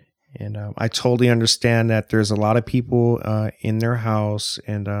 And I totally understand that there's a lot of people in their house,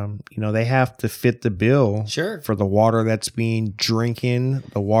 and they have to fit the bill for the water that's being drinking,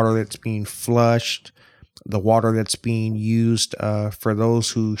 the water that's being flushed, the water that's being used for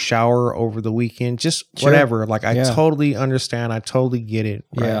those who shower over the weekend, just whatever. Like, I totally understand. I totally get it.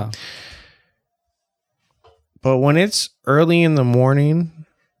 Right? Yeah. But when it's early in the morning,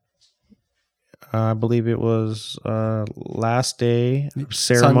 I believe it was last day of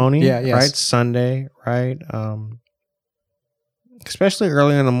ceremony, right? Sunday, right? Especially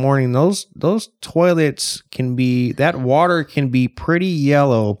early in the morning, those toilets that water can be pretty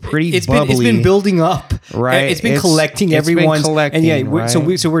yellow, pretty bubbly. It's been building up, right? It's been collecting everyone's, and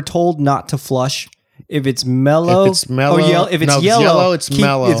so we're told not to flush. If it's mellow, it's mellow. If it's yellow, it's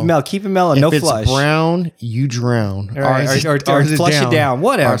mellow. It's mellow. Keep it mellow. If flush. If it's brown, you drown, or flush it down,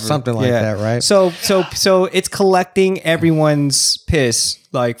 whatever, or something like that, right? So it's collecting everyone's piss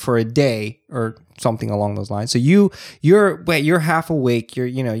like for a day or something along those lines. So you're half awake.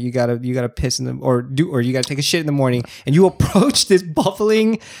 You gotta piss or you gotta take a shit in the morning, and you approach this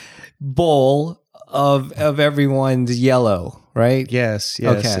bubbling bowl of everyone's yellow. Right? Yes.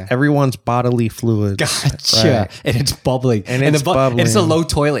 Okay. Everyone's bodily fluids. Gotcha. Right. And it's bubbling. And it's bubbling. And it's a low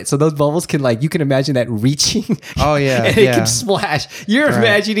toilet. So those bubbles can you can imagine that reaching. Oh, yeah. And it can splash. You're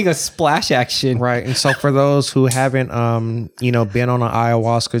imagining a splash action. Right. And so for those who haven't, been on an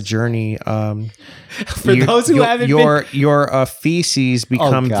ayahuasca journey, for those who haven't your feces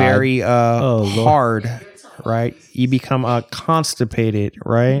become very hard, right? You become constipated,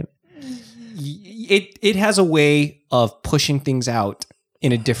 right? It has a way of pushing things out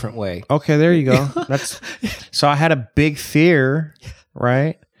in a different way. Okay, there you go. So I had a big fear,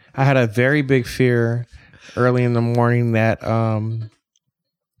 right? I had a very big fear early in the morning that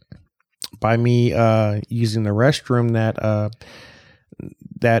by me using the restroom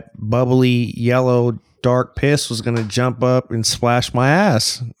that bubbly yellow dark piss was going to jump up and splash my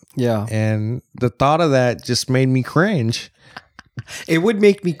ass. Yeah. And the thought of that just made me cringe. It would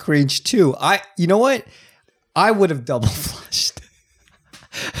make me cringe too. You know what? I would have double flushed.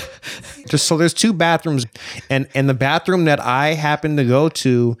 Just so there's two bathrooms, and the bathroom that I happened to go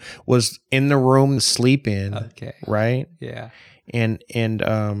to was in the room to sleep in. Okay. Right? Yeah. And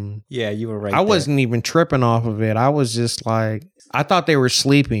you were right. I wasn't even tripping off of it. I was just like, I thought they were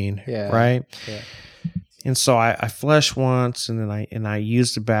sleeping. Yeah. Right? Yeah. And so I flushed once, and then I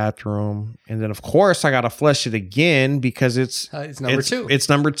used the bathroom, and then of course I got to flush it again because it's number two. It's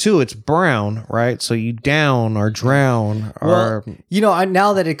number two. It's brown, right? So you down or drown. Or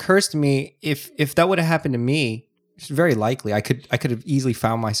now that it occurs to me, if that would have happened to me, it's very likely I could have easily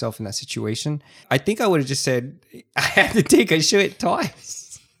found myself in that situation. I think I would have just said I had to take a shit twice.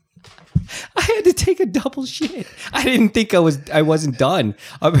 I had to take a double shit. I didn't think I wasn't done.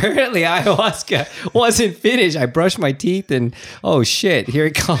 Apparently ayahuasca wasn't finished. I brushed my teeth and oh shit, here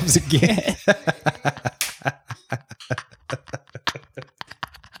it comes again.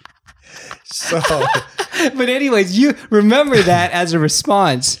 But anyways, you remember that as a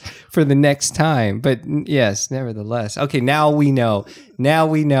response for the next time. But yes, nevertheless. Okay, now we know.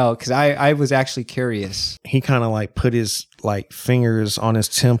 Because I was actually curious. He kind of put his fingers on his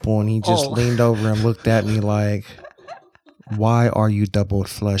temple, and he just leaned over and looked at me like, why are you double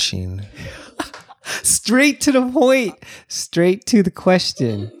flushing? Straight to the point. Straight to the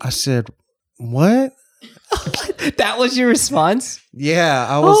question. I said, what? That was your response? Yeah.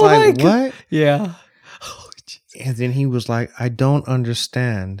 I was what? Yeah. And then he was like, I don't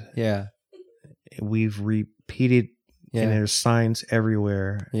understand. Yeah. We've repeated, and there's signs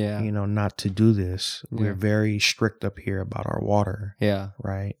everywhere, not to do this. Yeah. We're very strict up here about our water. Yeah.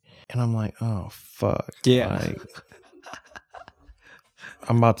 Right. And I'm like, oh, fuck. Yeah.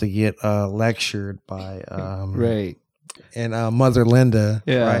 I'm about to get lectured by right. And Mother Linda.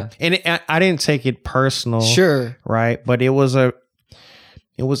 Yeah. Right. And I didn't take it personal. Sure. Right. But it was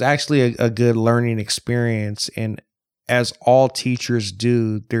actually a good learning experience. And as all teachers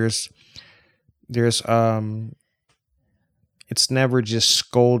do, there's it's never just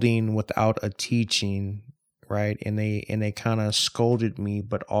scolding without a teaching, right? And they kind of scolded me,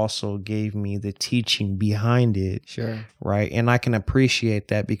 but also gave me the teaching behind it. Sure. Right. And I can appreciate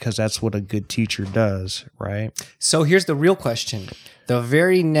that because that's what a good teacher does. Right. So here's the real question. The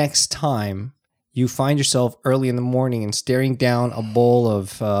very next time you find yourself early in the morning and staring down a bowl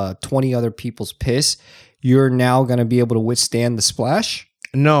of 20 other people's piss, you're now going to be able to withstand the splash?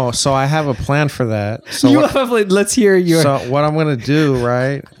 No. So I have a plan for that. So let's hear your... So what I'm going to do,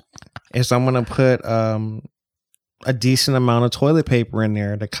 right, is I'm going to put a decent amount of toilet paper in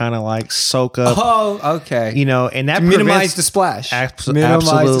there to kind of like soak up. Oh, okay. You know, and that to minimize the splash. Absolutely.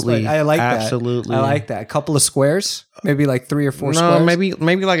 I like that. Absolutely. I like that. A couple of squares, maybe like 3 or 4 squares. No,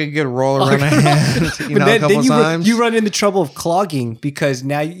 maybe like a good roll around the hand. You know, a couple times. You run into trouble of clogging because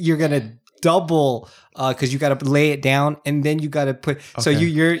now you're gonna double because you got to lay it down and then you got to put. Okay. So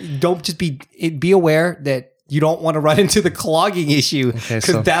you're don't just be aware that. You don't want to run into the clogging issue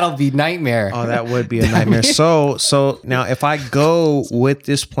because that'll be nightmare. Oh, that would be a nightmare. So now if I go with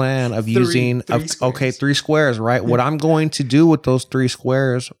this plan of using 3 squares, right? What I'm going to do with those 3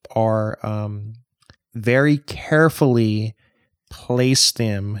 squares are very carefully place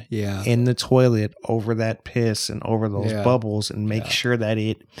them in the toilet over that piss and over those bubbles and make sure that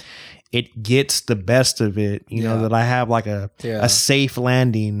it gets the best of it, you know, that I have like a safe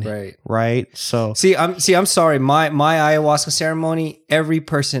landing. Right. So I'm sorry. My ayahuasca ceremony, every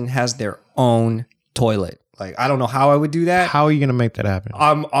person has their own toilet. Like, I don't know how I would do that. How are you going to make that happen?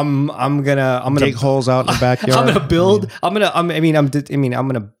 I'm gonna dig holes out in the backyard. I'm gonna build. I'm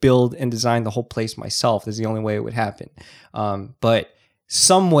gonna build and design the whole place myself. That's the only way it would happen. But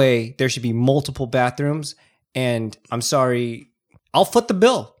some way there should be multiple bathrooms. And I'm sorry, I'll foot the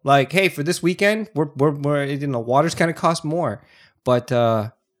bill. Like, hey, for this weekend, we're you know, water's kind of cost more,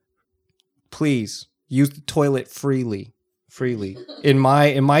 but please use the toilet freely in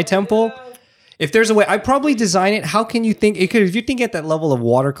my temple. If there's a way, I'd probably design it. How can you think it could? If you think at that level of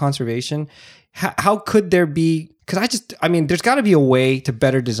water conservation, how could there be? Because there's got to be a way to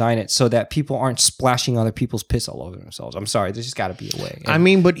better design it so that people aren't splashing other people's piss all over themselves. I'm sorry, there's just got to be a way.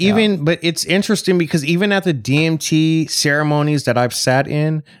 And, but it's interesting because even at the DMT ceremonies that I've sat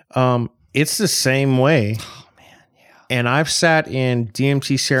in, it's the same way. Oh man, yeah. And I've sat in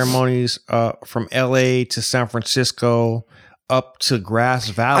DMT ceremonies from LA to San Francisco up to Grass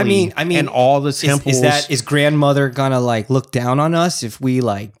Valley. I mean, and all the temples. Is grandmother gonna like look down on us if we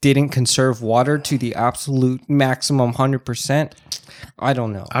like didn't conserve water to the absolute maximum 100%? I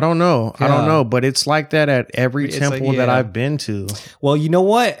don't know. I don't know. But it's like that at every temple that I've been to. Well, you know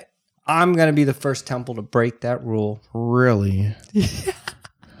what? I'm gonna be the first temple to break that rule. Really?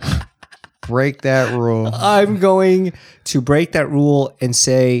 Break that rule. I'm going to break that rule and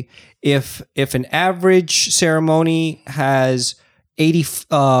say, if an average ceremony has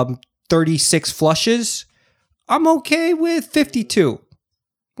 36 flushes, I'm okay with 52.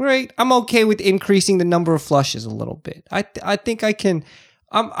 Right? I'm okay with increasing the number of flushes a little bit. I think I can.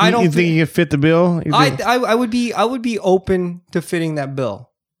 You think you can fit the bill? I would be open to fitting that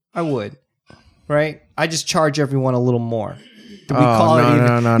bill. I would. Right? I just charge everyone a little more. No.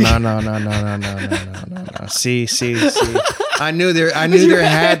 See. I knew there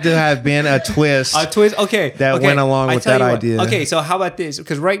had to have been a twist. Okay. That went along with that idea. Okay, so how about this?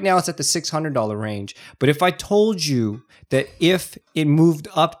 Because right now it's at the $600 range. But if I told you that if it moved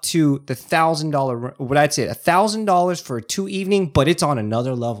up to the $1,000, what I'd say, $1,000 for a 2 evening, but it's on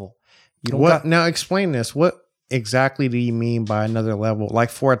another level. Now explain this. What exactly do you mean by another level? Like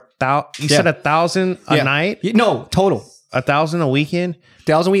for you said 1,000 a night? No, total. 1,000 a weekend?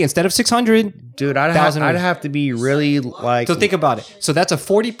 1,000 a week instead of 600. Dude, I'd have to be really like. So think about it. So that's a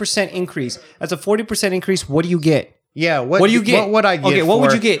 40% increase. What do you get? Yeah. What do you get? What would I get? Okay. What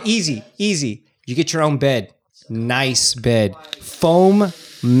would you get? Easy. You get your own bed. Nice bed. Foam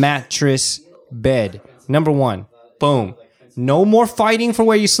mattress bed. Number 1. Boom. No more fighting for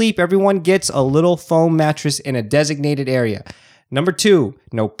where you sleep. Everyone gets a little foam mattress in a designated area. Number 2.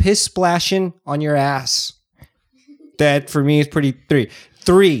 No piss splashing on your ass. That for me is pretty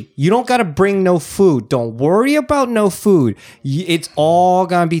 3. You don't got to bring no food. Don't worry about no food. It's all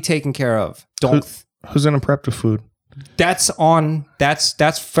going to be taken care of. Who's going to prep the food? That's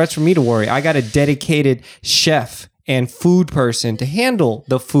for me to worry. I got a dedicated chef and food person to handle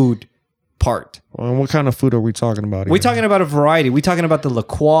the food part. Well, what kind of food are we talking about here? We're talking about a variety. We're talking about the La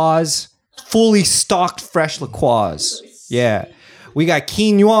Croix, fully stocked fresh La Croix. Yeah. We got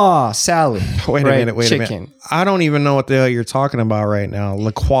quinoa salad. Wait a minute. I don't even know what the hell you're talking about right now.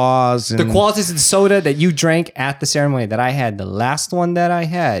 Liquois. The Quaz is the soda that you drank at the ceremony that I had. The last one that I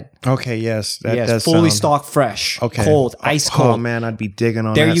had. Okay, yes. Yes, fully stocked, fresh, cold, ice cold. Oh, man, I'd be digging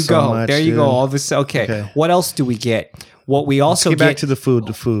on there that you so go. much. There you go. All of a okay. What else do we get? What we also Let's get back to the food.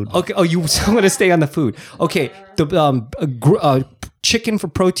 Okay. Oh, you I'm going to stay on the food. Okay. The chicken for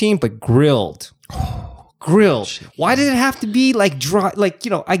protein, but grilled. Grilled. Why did it have to be like dry? Like,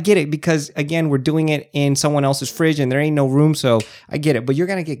 I get it because again, we're doing it in someone else's fridge and there ain't no room. So I get it, but you're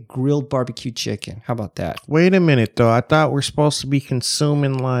going to get grilled barbecue chicken. How about that? Wait a minute though. I thought we're supposed to be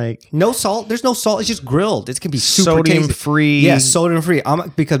consuming like no salt. There's no salt. It's just grilled. It's going to be super sodium tasty. free. Yes. Sodium free.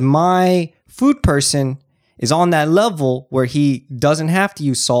 Because my food person is on that level where he doesn't have to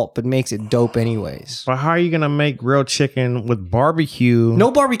use salt, but makes it dope anyways. But how are you going to make grilled chicken with barbecue? No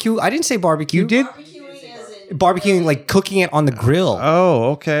barbecue. I didn't say barbecue. You did? Barbecuing, like cooking it on the grill.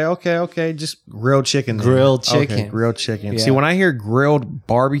 Oh, okay. Just grilled chicken. Then. Grilled chicken. Okay, grilled chicken. Yeah. See, when I hear grilled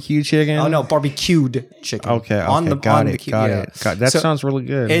barbecue chicken. Oh, no, barbecued chicken. Okay. Got it. That sounds really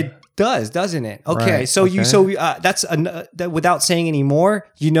good. It does, doesn't it? Okay. Right, So that's without saying any more,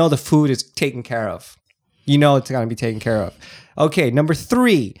 the food is taken care of. It's going to be taken care of. Okay. Number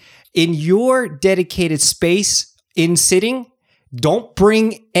 3, in your dedicated space in sitting, don't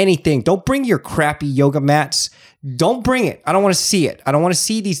bring anything. Don't bring your crappy yoga mats. Don't bring it. I don't want to see it. I don't want to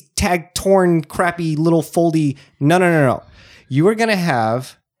see these tag torn, crappy little foldy. No. You are going to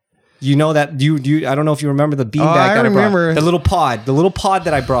have, that you, I don't know if you remember the beanbag that I brought. The little pod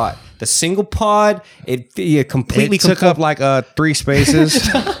that I brought. The single pod. It completely took up like 3 spaces.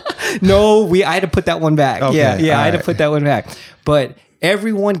 No, I had to put that one back. Okay, Yeah, I had to put that one back. But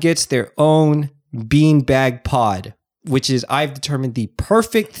everyone gets their own beanbag pod, which is, I've determined, the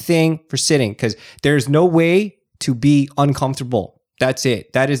perfect thing for sitting because there's no way to be uncomfortable. That's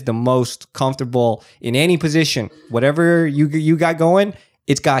it. That is the most comfortable in any position. Whatever you got going,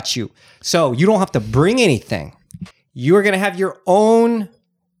 it's got you. So you don't have to bring anything. You're going to have your own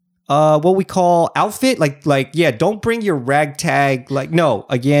what we call outfit. Don't bring your ragtag. No,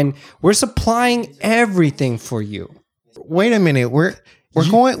 again, we're supplying everything for you. Wait a minute. We're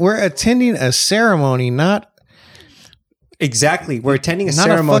attending a ceremony, not exactly. We're attending a not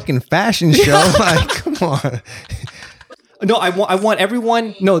ceremony. Not a fucking fashion show. Come on. No, I want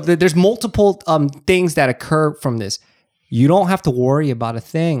everyone. No, there's multiple things that occur from this. You don't have to worry about a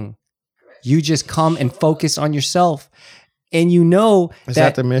thing. You just come and focus on yourself. And is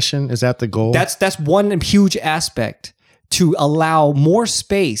that the mission? Is that the goal? That's one huge aspect, to allow more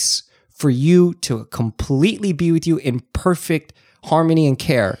space for you to completely be with you in perfect harmony and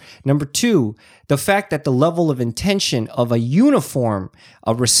care. Number 2, the fact that the level of intention of a uniform,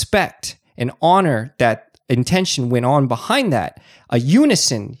 a respect, an honor, that intention went on behind that, a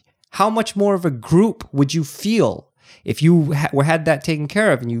unison. How much more of a group would you feel if you had that taken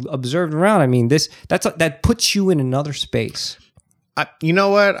care of and you observed around? I mean, that puts you in another space. You know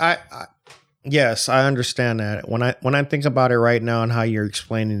what? Yes, I understand that. When I think about it right now and how you're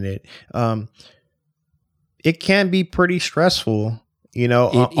explaining it, it can be pretty stressful.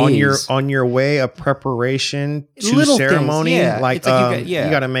 On your way of preparation to little ceremony, things, yeah.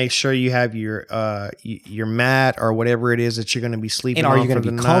 You got to make sure you have your mat or whatever it is that you're going to be sleeping on. And are you going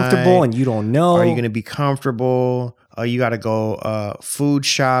to be comfortable? And you don't know. Are you going to be comfortable? You got to go food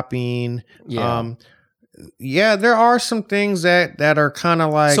shopping. Yeah. There are some things that are kind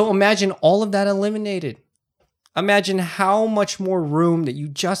of like. So imagine all of that eliminated. Imagine how much more room that you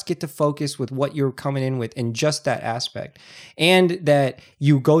just get to focus with what you're coming in with in just that aspect. And that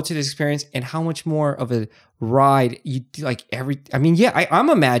you go to this experience and how much more of a ride you like I'm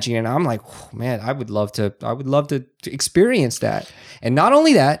imagining, I'm like, oh, man, I would love to experience that. And not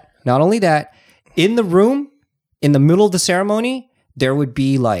only that, in the room, in the middle of the ceremony, there would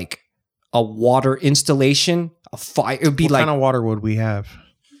be like a water installation, a fire. It would be what kind of water would we have?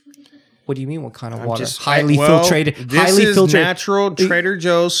 What do you mean? What kind of water? Highly filtrated. This is natural Trader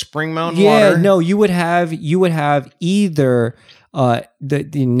Joe's Spring Mountain water. Yeah, no, you would have either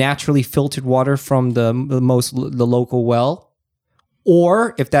the naturally filtered water from the local well,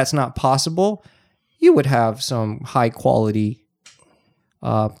 or if that's not possible, you would have some high quality,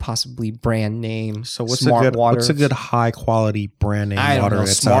 possibly brand name. So what's a good high quality brand name water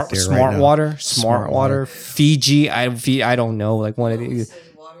that's out there right now? Smart water, Fiji. I don't know, like one of these.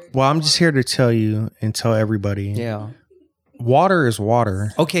 Well, I'm just here to tell you and tell everybody. Yeah. Water is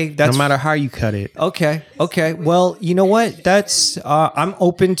water. Okay. That's, no matter how you cut it. Okay. Well, you know what? That's I'm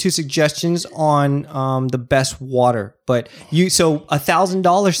open to suggestions on the best water. But so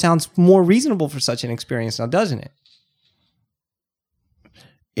 $1,000 sounds more reasonable for such an experience now, doesn't it?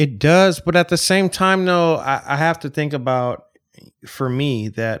 It does, but at the same time, though, I have to think about, for me,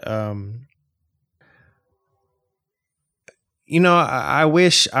 that I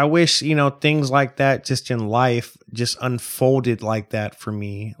wish things like that just in life just unfolded like that for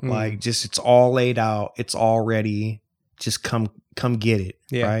me. Like, just it's all laid out, it's all ready. Just come get it.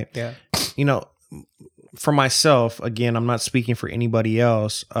 Yeah, right. Yeah. For myself, again, I'm not speaking for anybody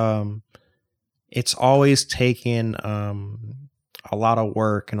else. It's always taken a lot of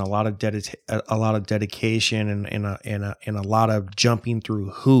work and a lot of dedication and a lot of jumping through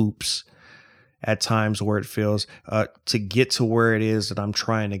hoops at times where it feels to get to where it is that I'm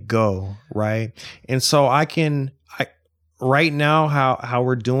trying to go, right? And so I right now how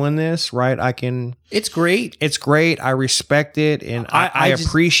we're doing this, right? It's great. It's great. I respect it and I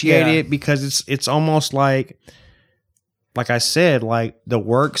appreciate it because it's almost like I said, like the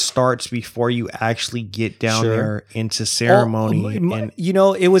work starts before you actually get down there into ceremony.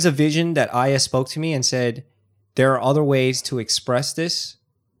 It was a vision that Aya spoke to me and said, there are other ways to express this,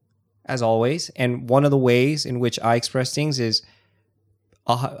 as always. And one of the ways in which I express things is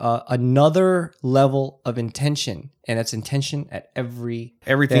another level of intention. And that's intention at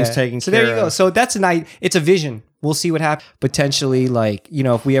everything's taken care of. So there you go. So that's it's a vision. We'll see what happens. Potentially, like,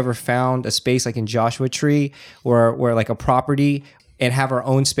 if we ever found a space like in Joshua Tree or like a property and have our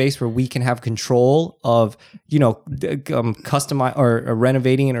own space where we can have control of, customize or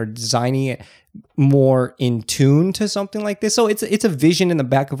renovating it or designing it more in tune to something like this. So it's a vision in the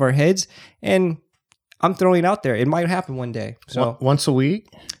back of our heads, and I'm throwing it out there. It might happen one day. So once a week?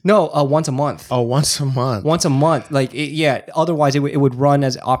 No, once a month. Oh, once a month. Once a month. Like, otherwise it would run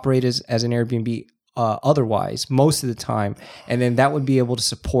operate as an Airbnb otherwise most of the time. And then that would be able to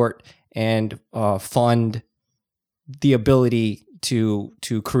support and fund the ability to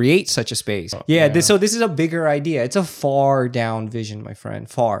create such a space. So this is a bigger idea. It's a far down vision, my friend.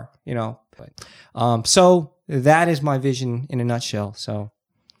 Far, so that is my vision in a nutshell. So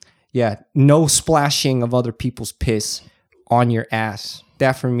yeah, no splashing of other people's piss on your ass.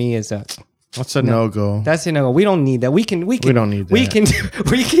 That for me is that's a no-go. That's a no-go. We don't need that. We don't need that. We can avoid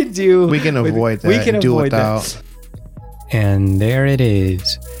that. We can do avoid without. that. And there it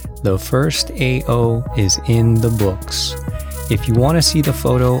is. The first AO is in the books. If you want to see the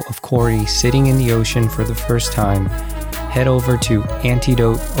photo of Corey sitting in the ocean for the first time, head over to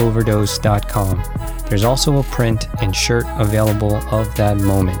antidoteoverdose.com. There's also a print and shirt available of that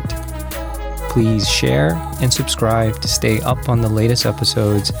moment. Please share and subscribe to stay up on the latest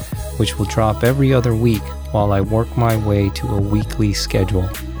episodes, which will drop every other week while I work my way to a weekly schedule.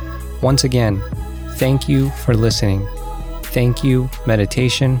 Once again, thank you for listening. Thank you,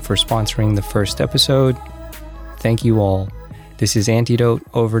 Meditation, for sponsoring the first episode. Thank you all. This is Antidote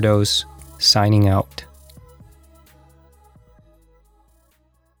Overdose, signing out.